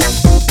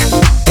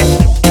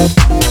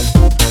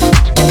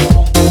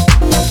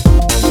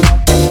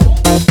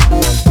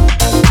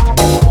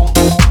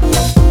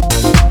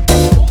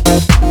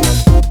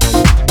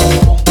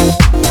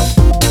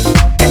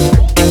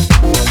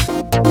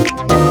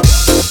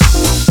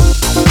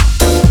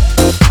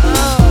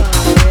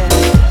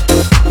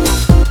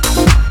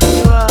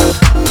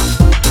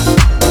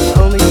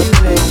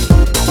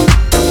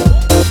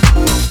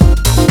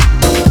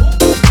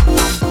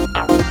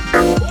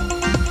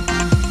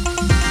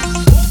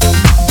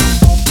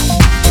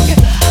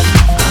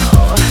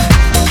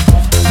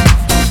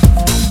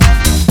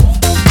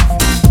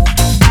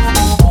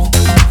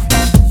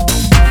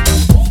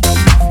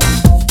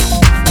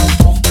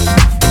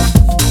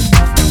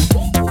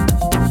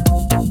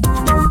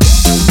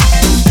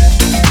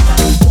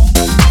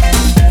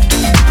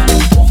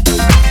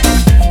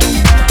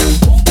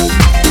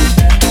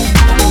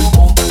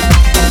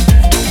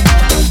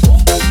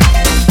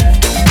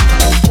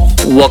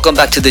 Welcome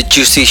back to the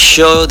Juicy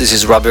Show. This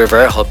is Robbie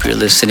Rivera. Hope you're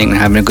listening and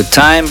having a good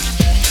time.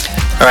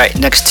 Alright,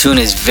 next tune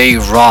is very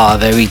raw,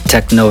 very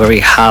techno, very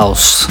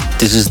house.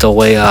 This is the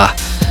way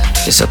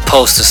it's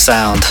supposed to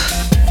sound.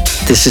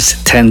 This is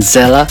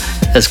Tanzella.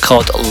 It's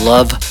called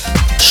Love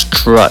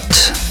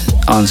Strut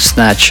on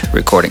Snatch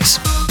Recordings.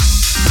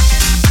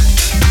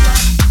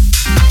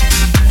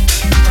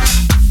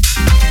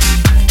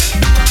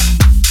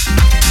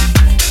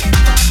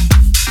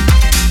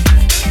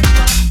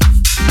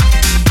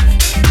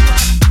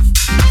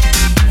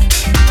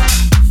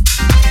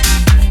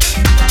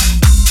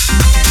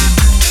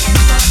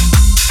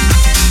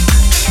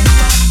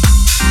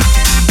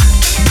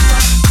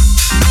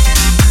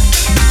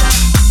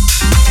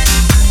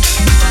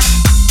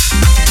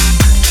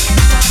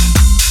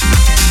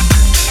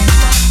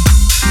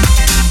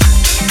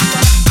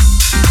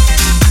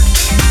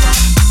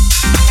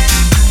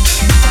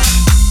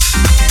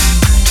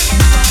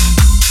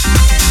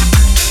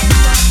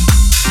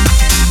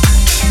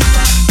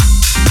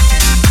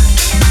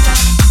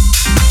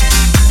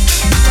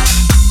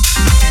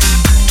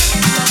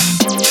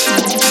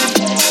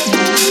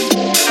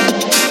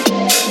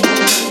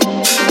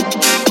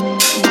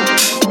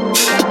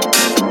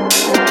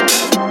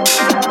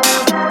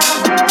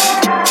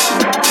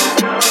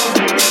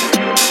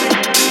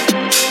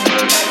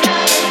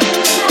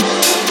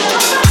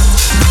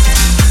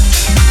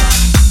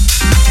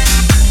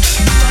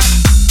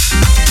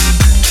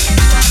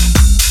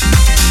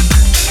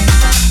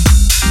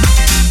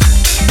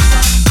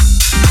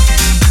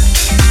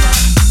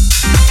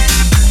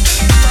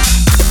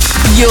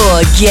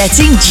 You're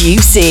getting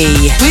juicy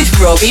with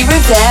Robbie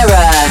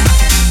Rivera.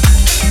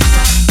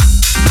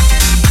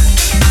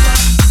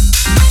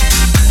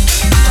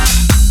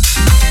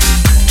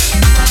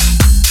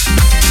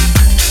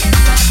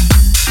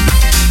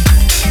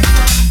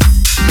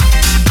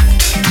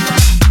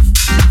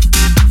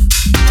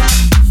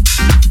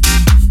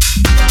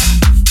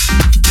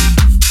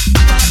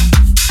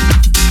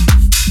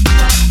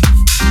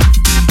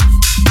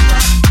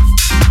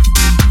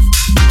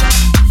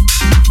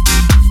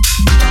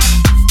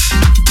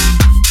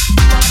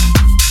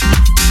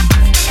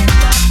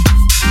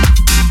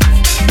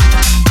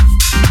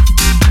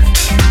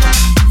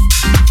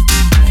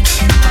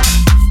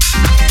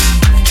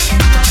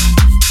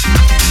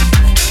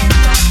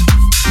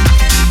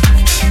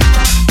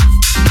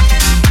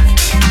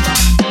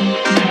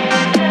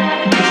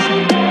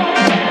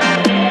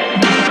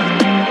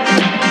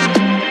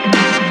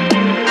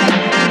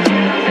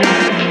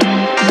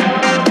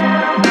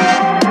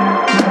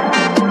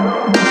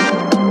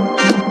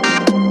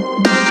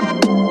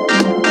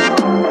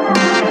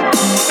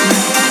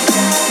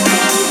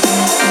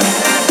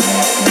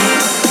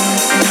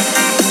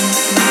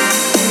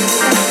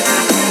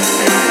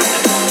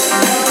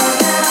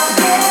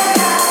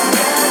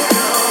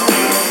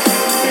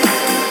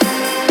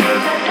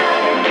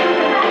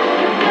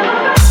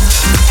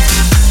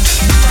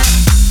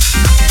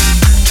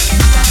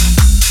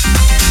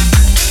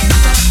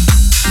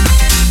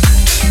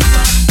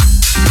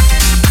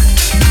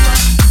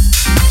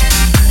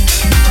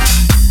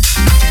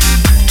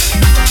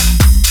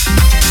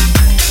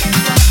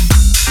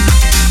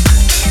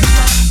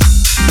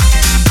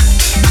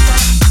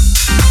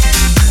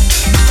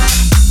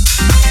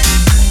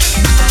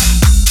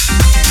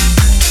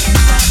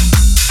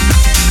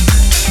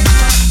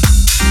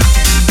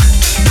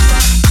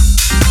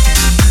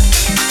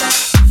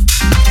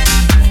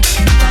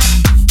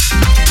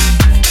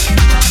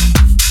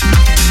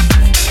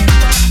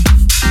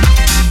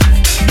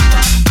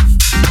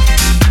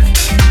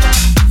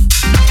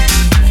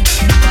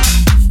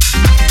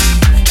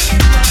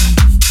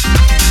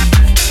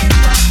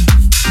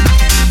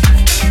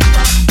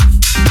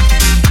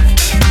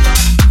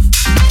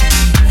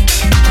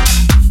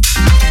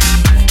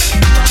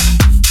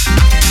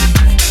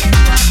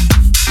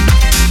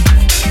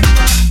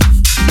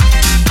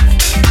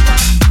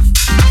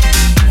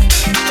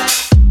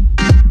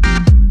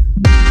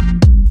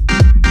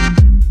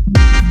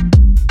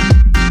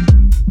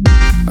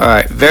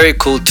 Alright, very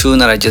cool tune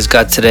that I just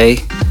got today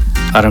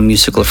out of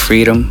Musical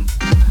Freedom.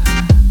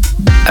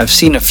 I've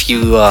seen a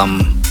few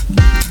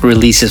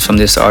releases from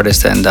this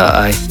artist, and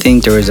I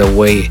think there is a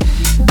way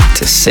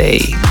to say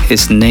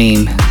his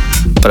name,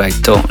 but I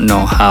don't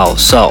know how.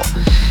 So,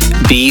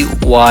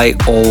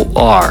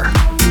 BYOR,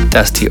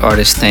 that's the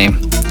artist's name.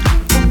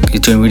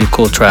 He's doing really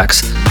cool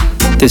tracks.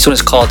 This one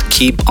is called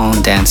Keep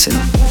On Dancing.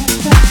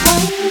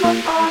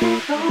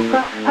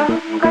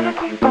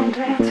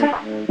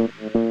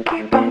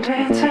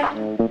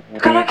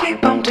 Gonna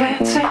keep on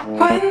dancing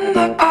when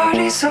the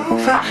party's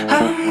over.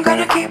 I'm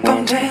gonna keep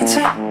on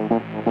dancing,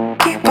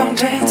 keep on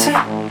dancing.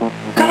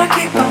 Gonna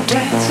keep on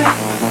dancing.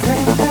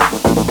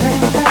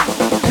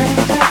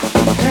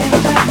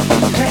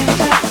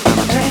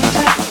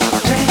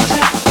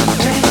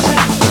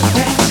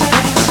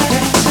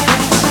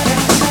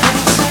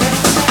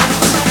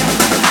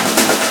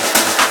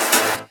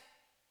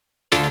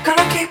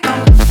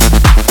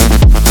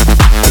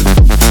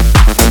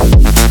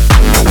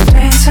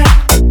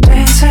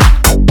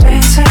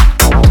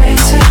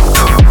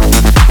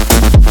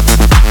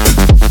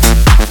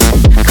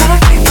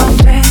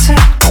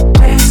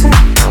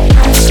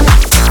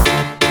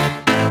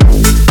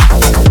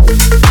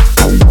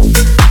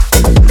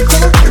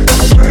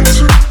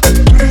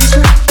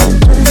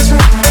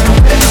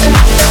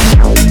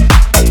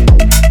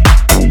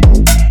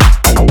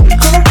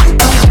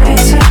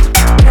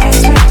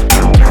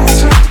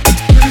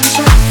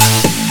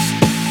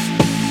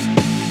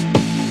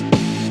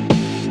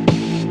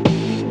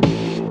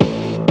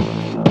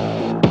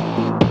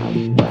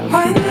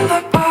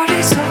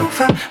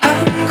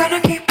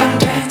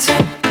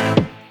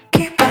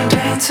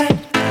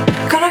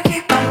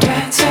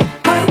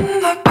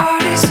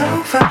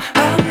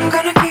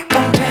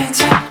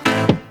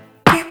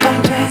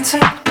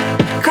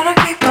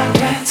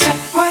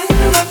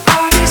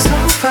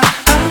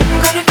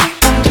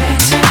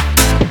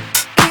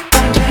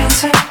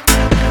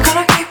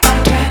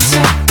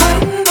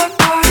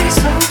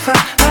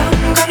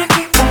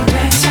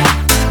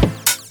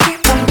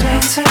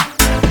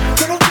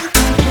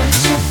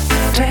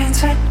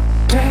 Dancing,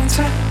 dancing.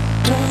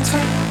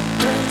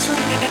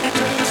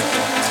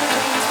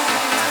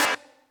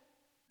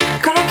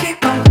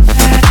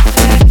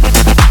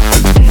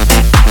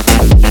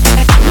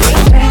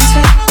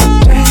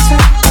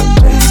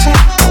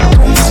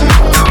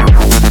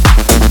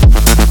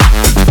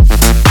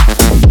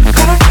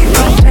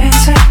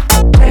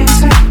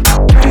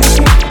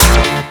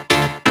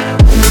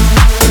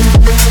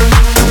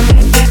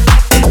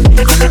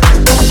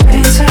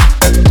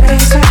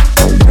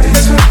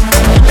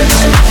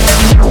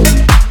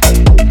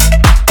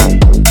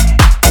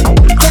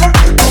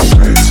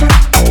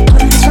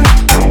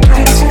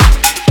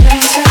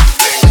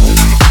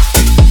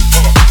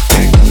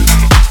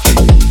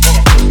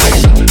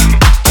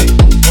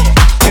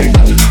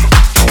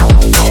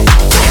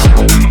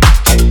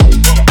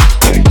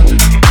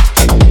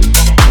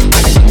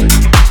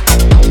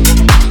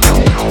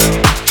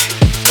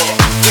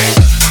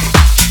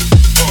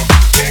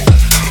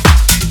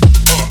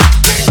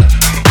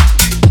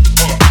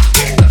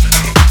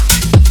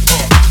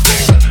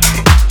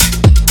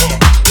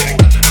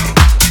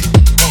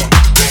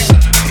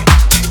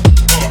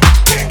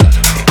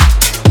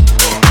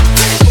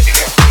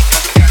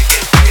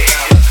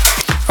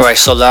 Alright,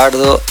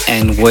 Solardo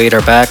and Wade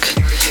are back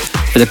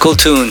with a cool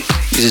tune.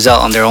 This is out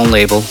on their own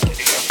label.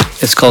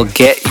 It's called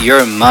Get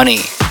Your Money.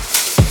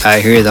 I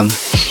hear them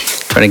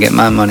trying to get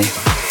my money.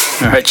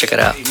 Alright, check it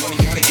out.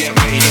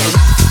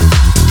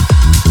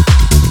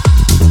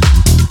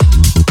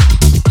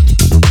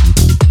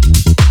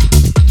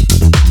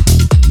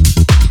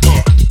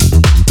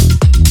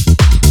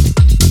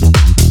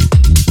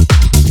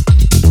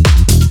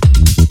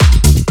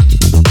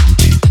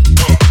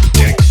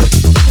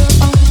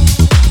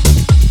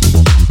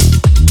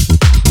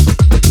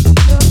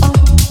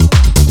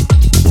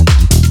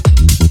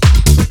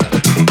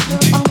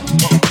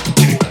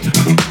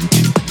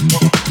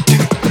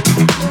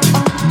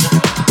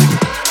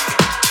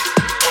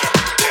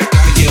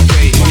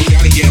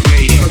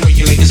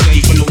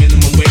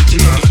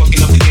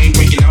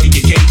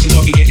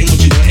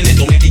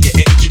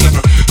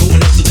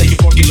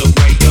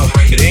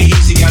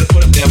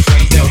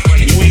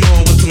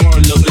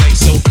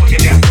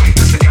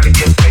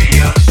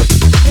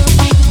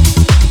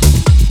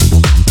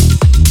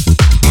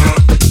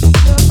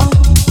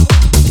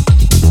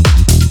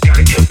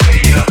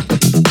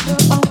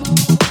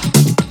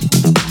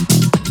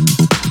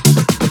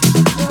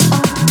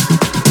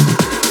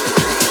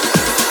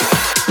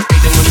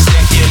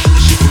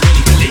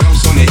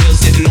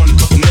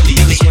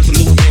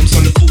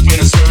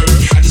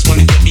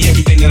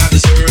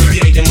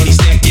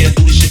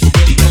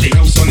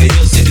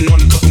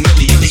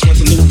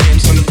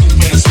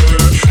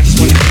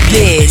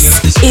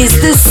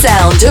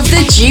 Of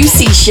the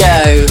Juicy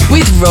Show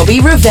with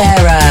Robbie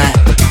Rivera.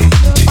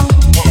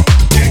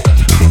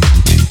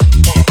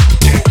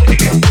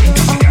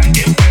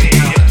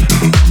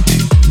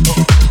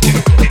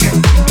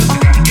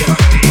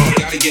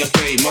 Gotta get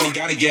paid, money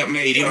gotta get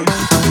made, you know?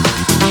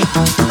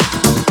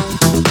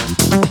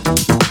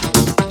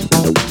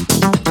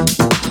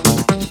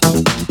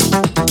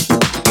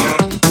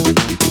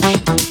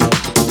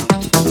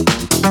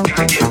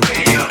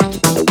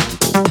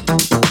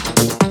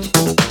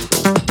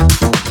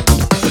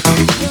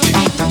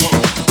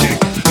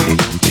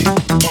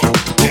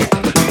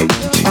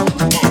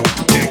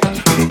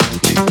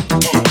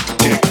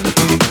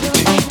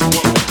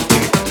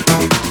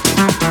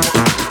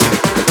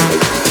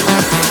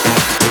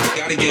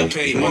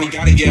 Money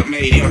gotta get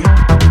made, you know?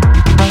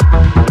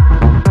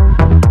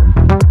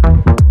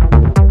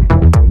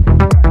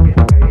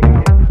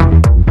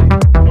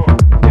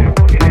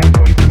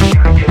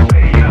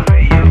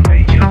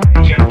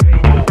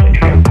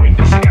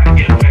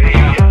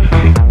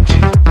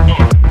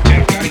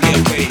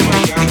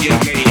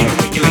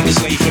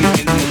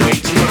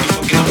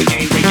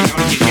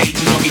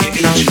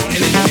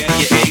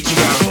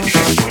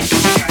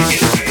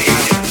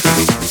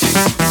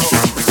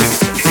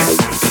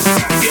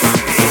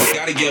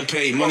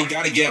 Money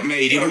gotta get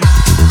made, you know?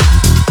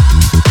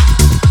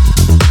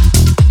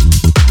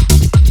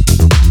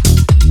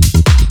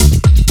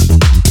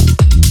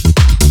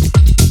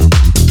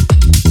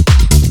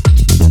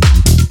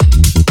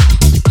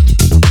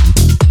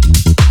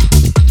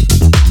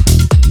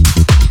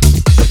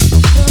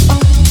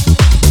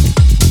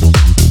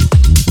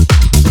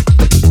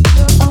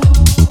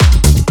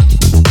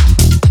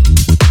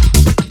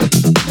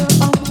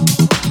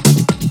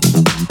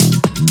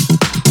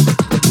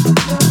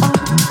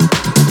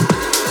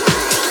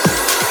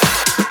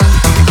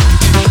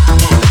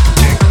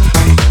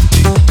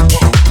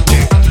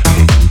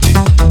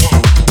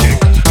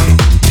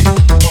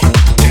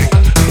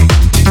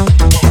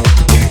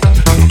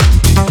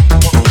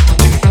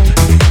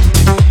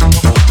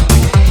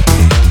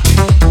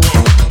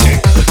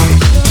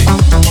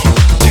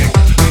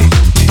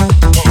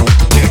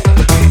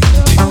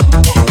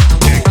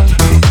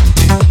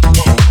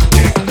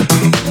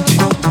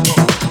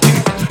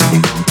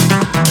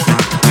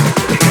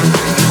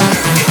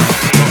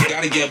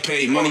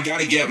 Money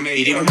gotta get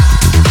made, you know?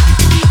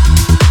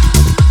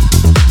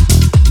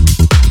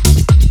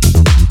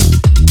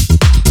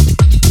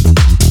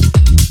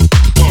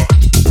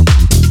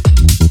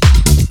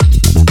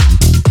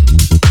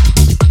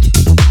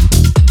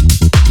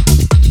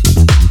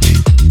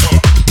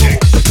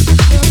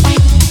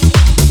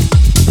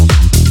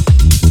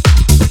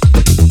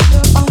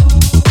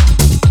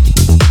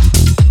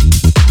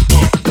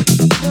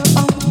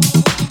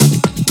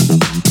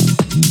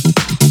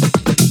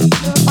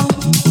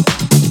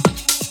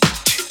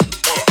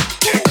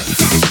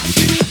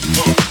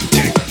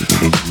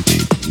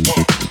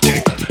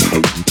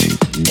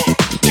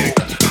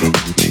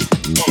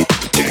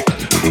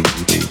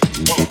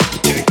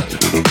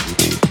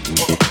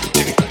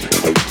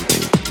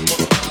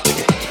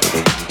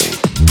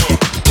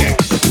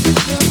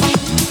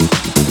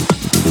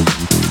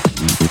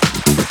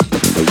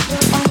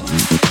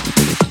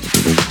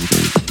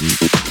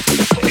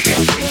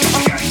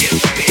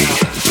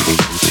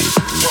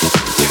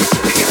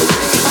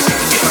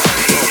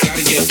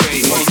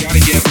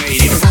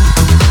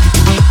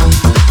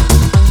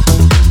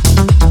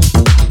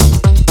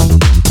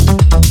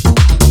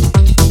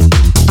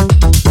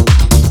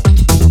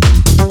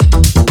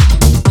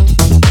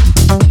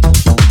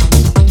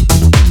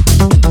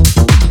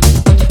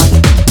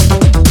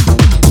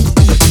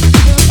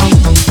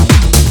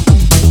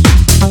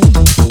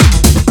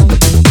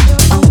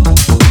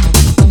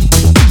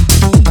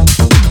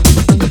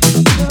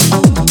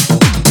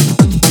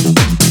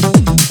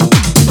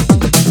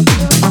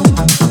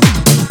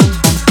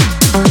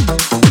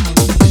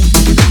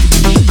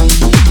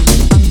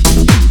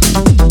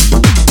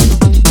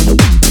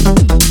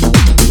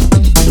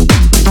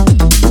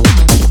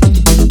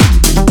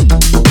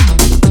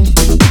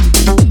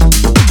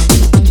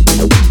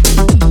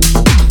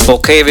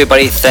 Okay,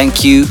 everybody,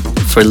 thank you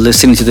for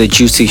listening to the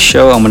Juicy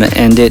Show. I'm going to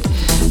end it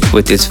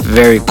with this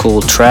very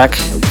cool track.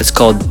 It's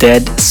called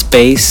Dead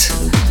Space.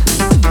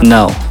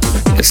 No,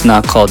 it's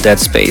not called Dead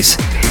Space.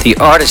 The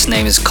artist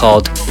name is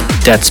called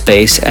Dead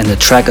Space, and the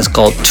track is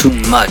called Too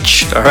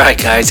Much. All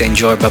right, guys,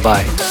 enjoy.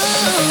 Bye-bye.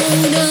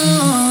 Hold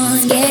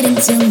on, getting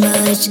too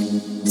much.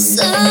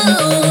 So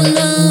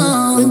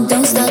long,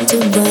 don't start to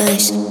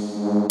rush.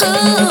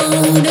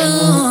 Hold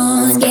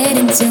on,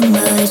 getting too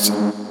much.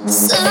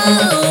 So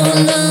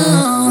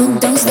long,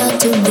 don't start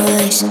to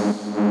rush.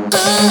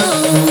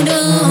 Hold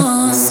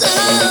on, so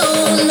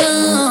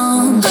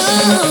long.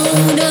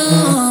 Hold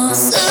on,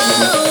 so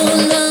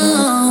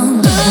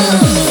long.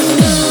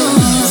 Hold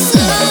on, so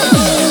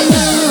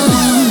long.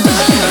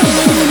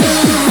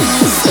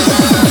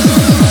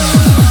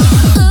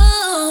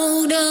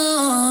 Hold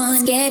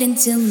on, getting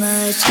too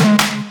much.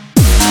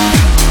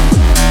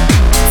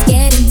 It's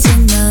getting too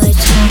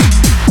much.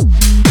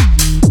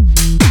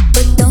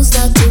 But don't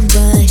start to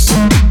rush.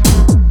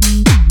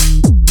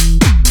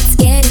 It's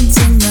getting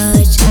too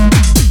much.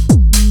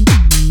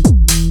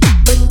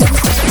 But don't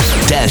start to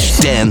rush. Dash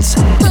Dance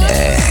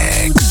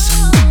X.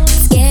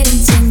 It's getting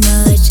too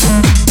much.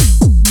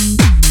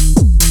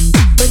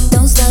 But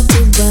don't start to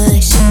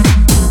rush.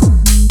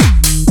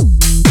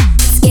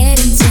 It's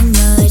getting too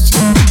much.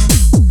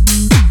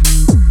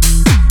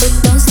 But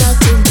don't start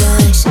to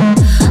rush.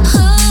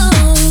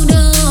 Hold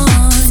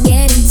on,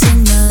 getting too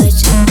much.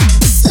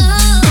 So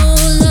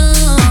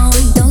long,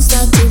 don't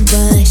start to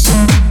rush.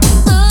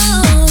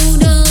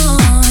 Hold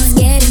on,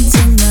 getting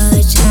too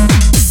much.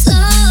 So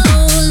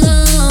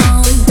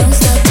long, don't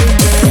start to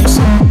rush.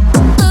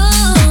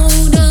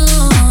 Hold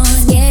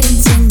on, getting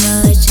too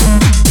much.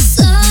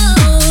 So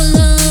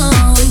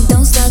long,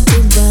 don't start to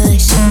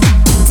rush.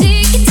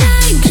 Take your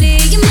time,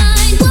 clear your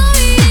mind,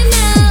 worry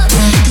now.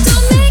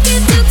 Don't make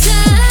it too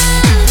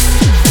tough.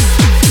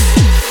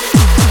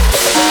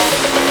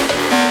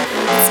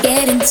 It's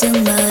getting too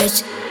much.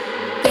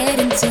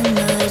 Getting too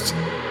much.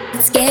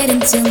 It's getting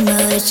too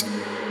much.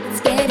 It's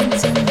getting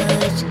too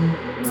much.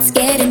 It's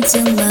getting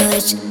too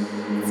much.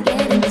 It's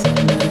getting too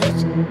much.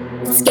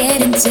 It's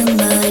getting too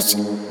much.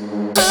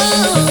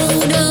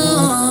 Hold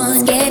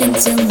on, getting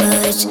too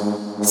much.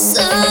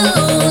 So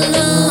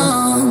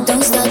long,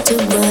 don't start to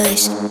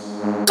rush.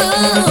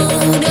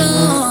 Hold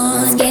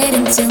on,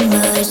 getting too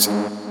much.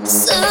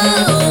 So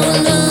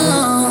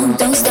long,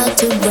 don't start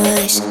to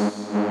rush.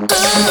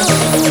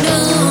 Hold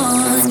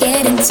on,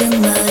 getting too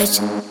much.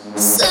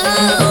 So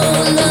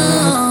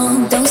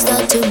long, don't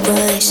start to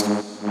rush.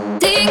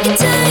 Take your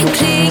time,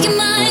 clear your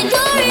mind,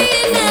 worry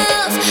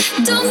enough.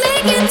 Don't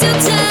make it too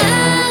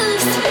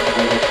tough.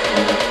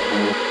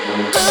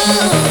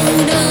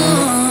 Hold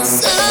on,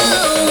 so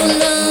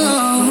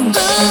long.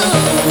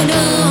 Hold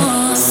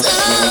on, so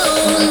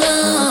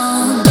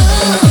long.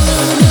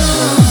 Hold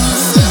on,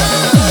 so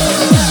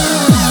long.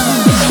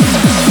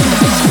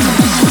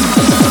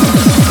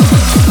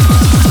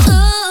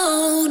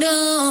 Hold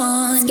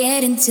on,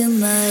 getting too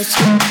much.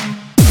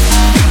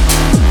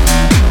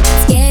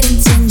 It's getting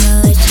too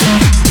much.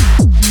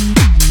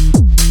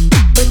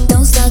 But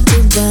don't start to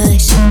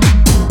rush.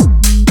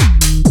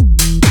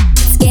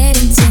 It's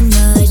getting too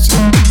much.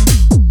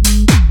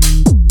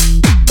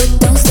 But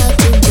don't start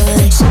to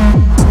rush.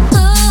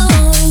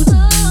 Oh,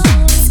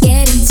 it's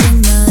getting too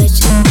much.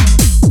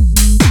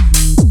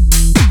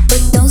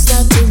 But don't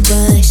start to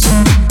rush.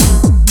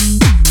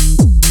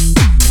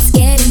 It's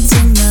getting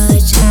too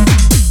much.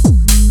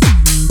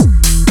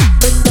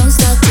 But don't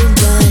start to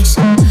rush.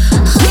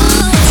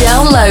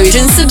 Download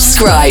and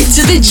subscribe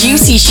to The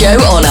Juicy Show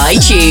on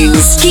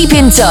iTunes. Keep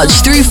in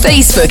touch through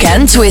Facebook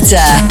and Twitter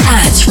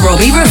at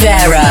Robbie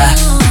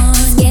Rivera.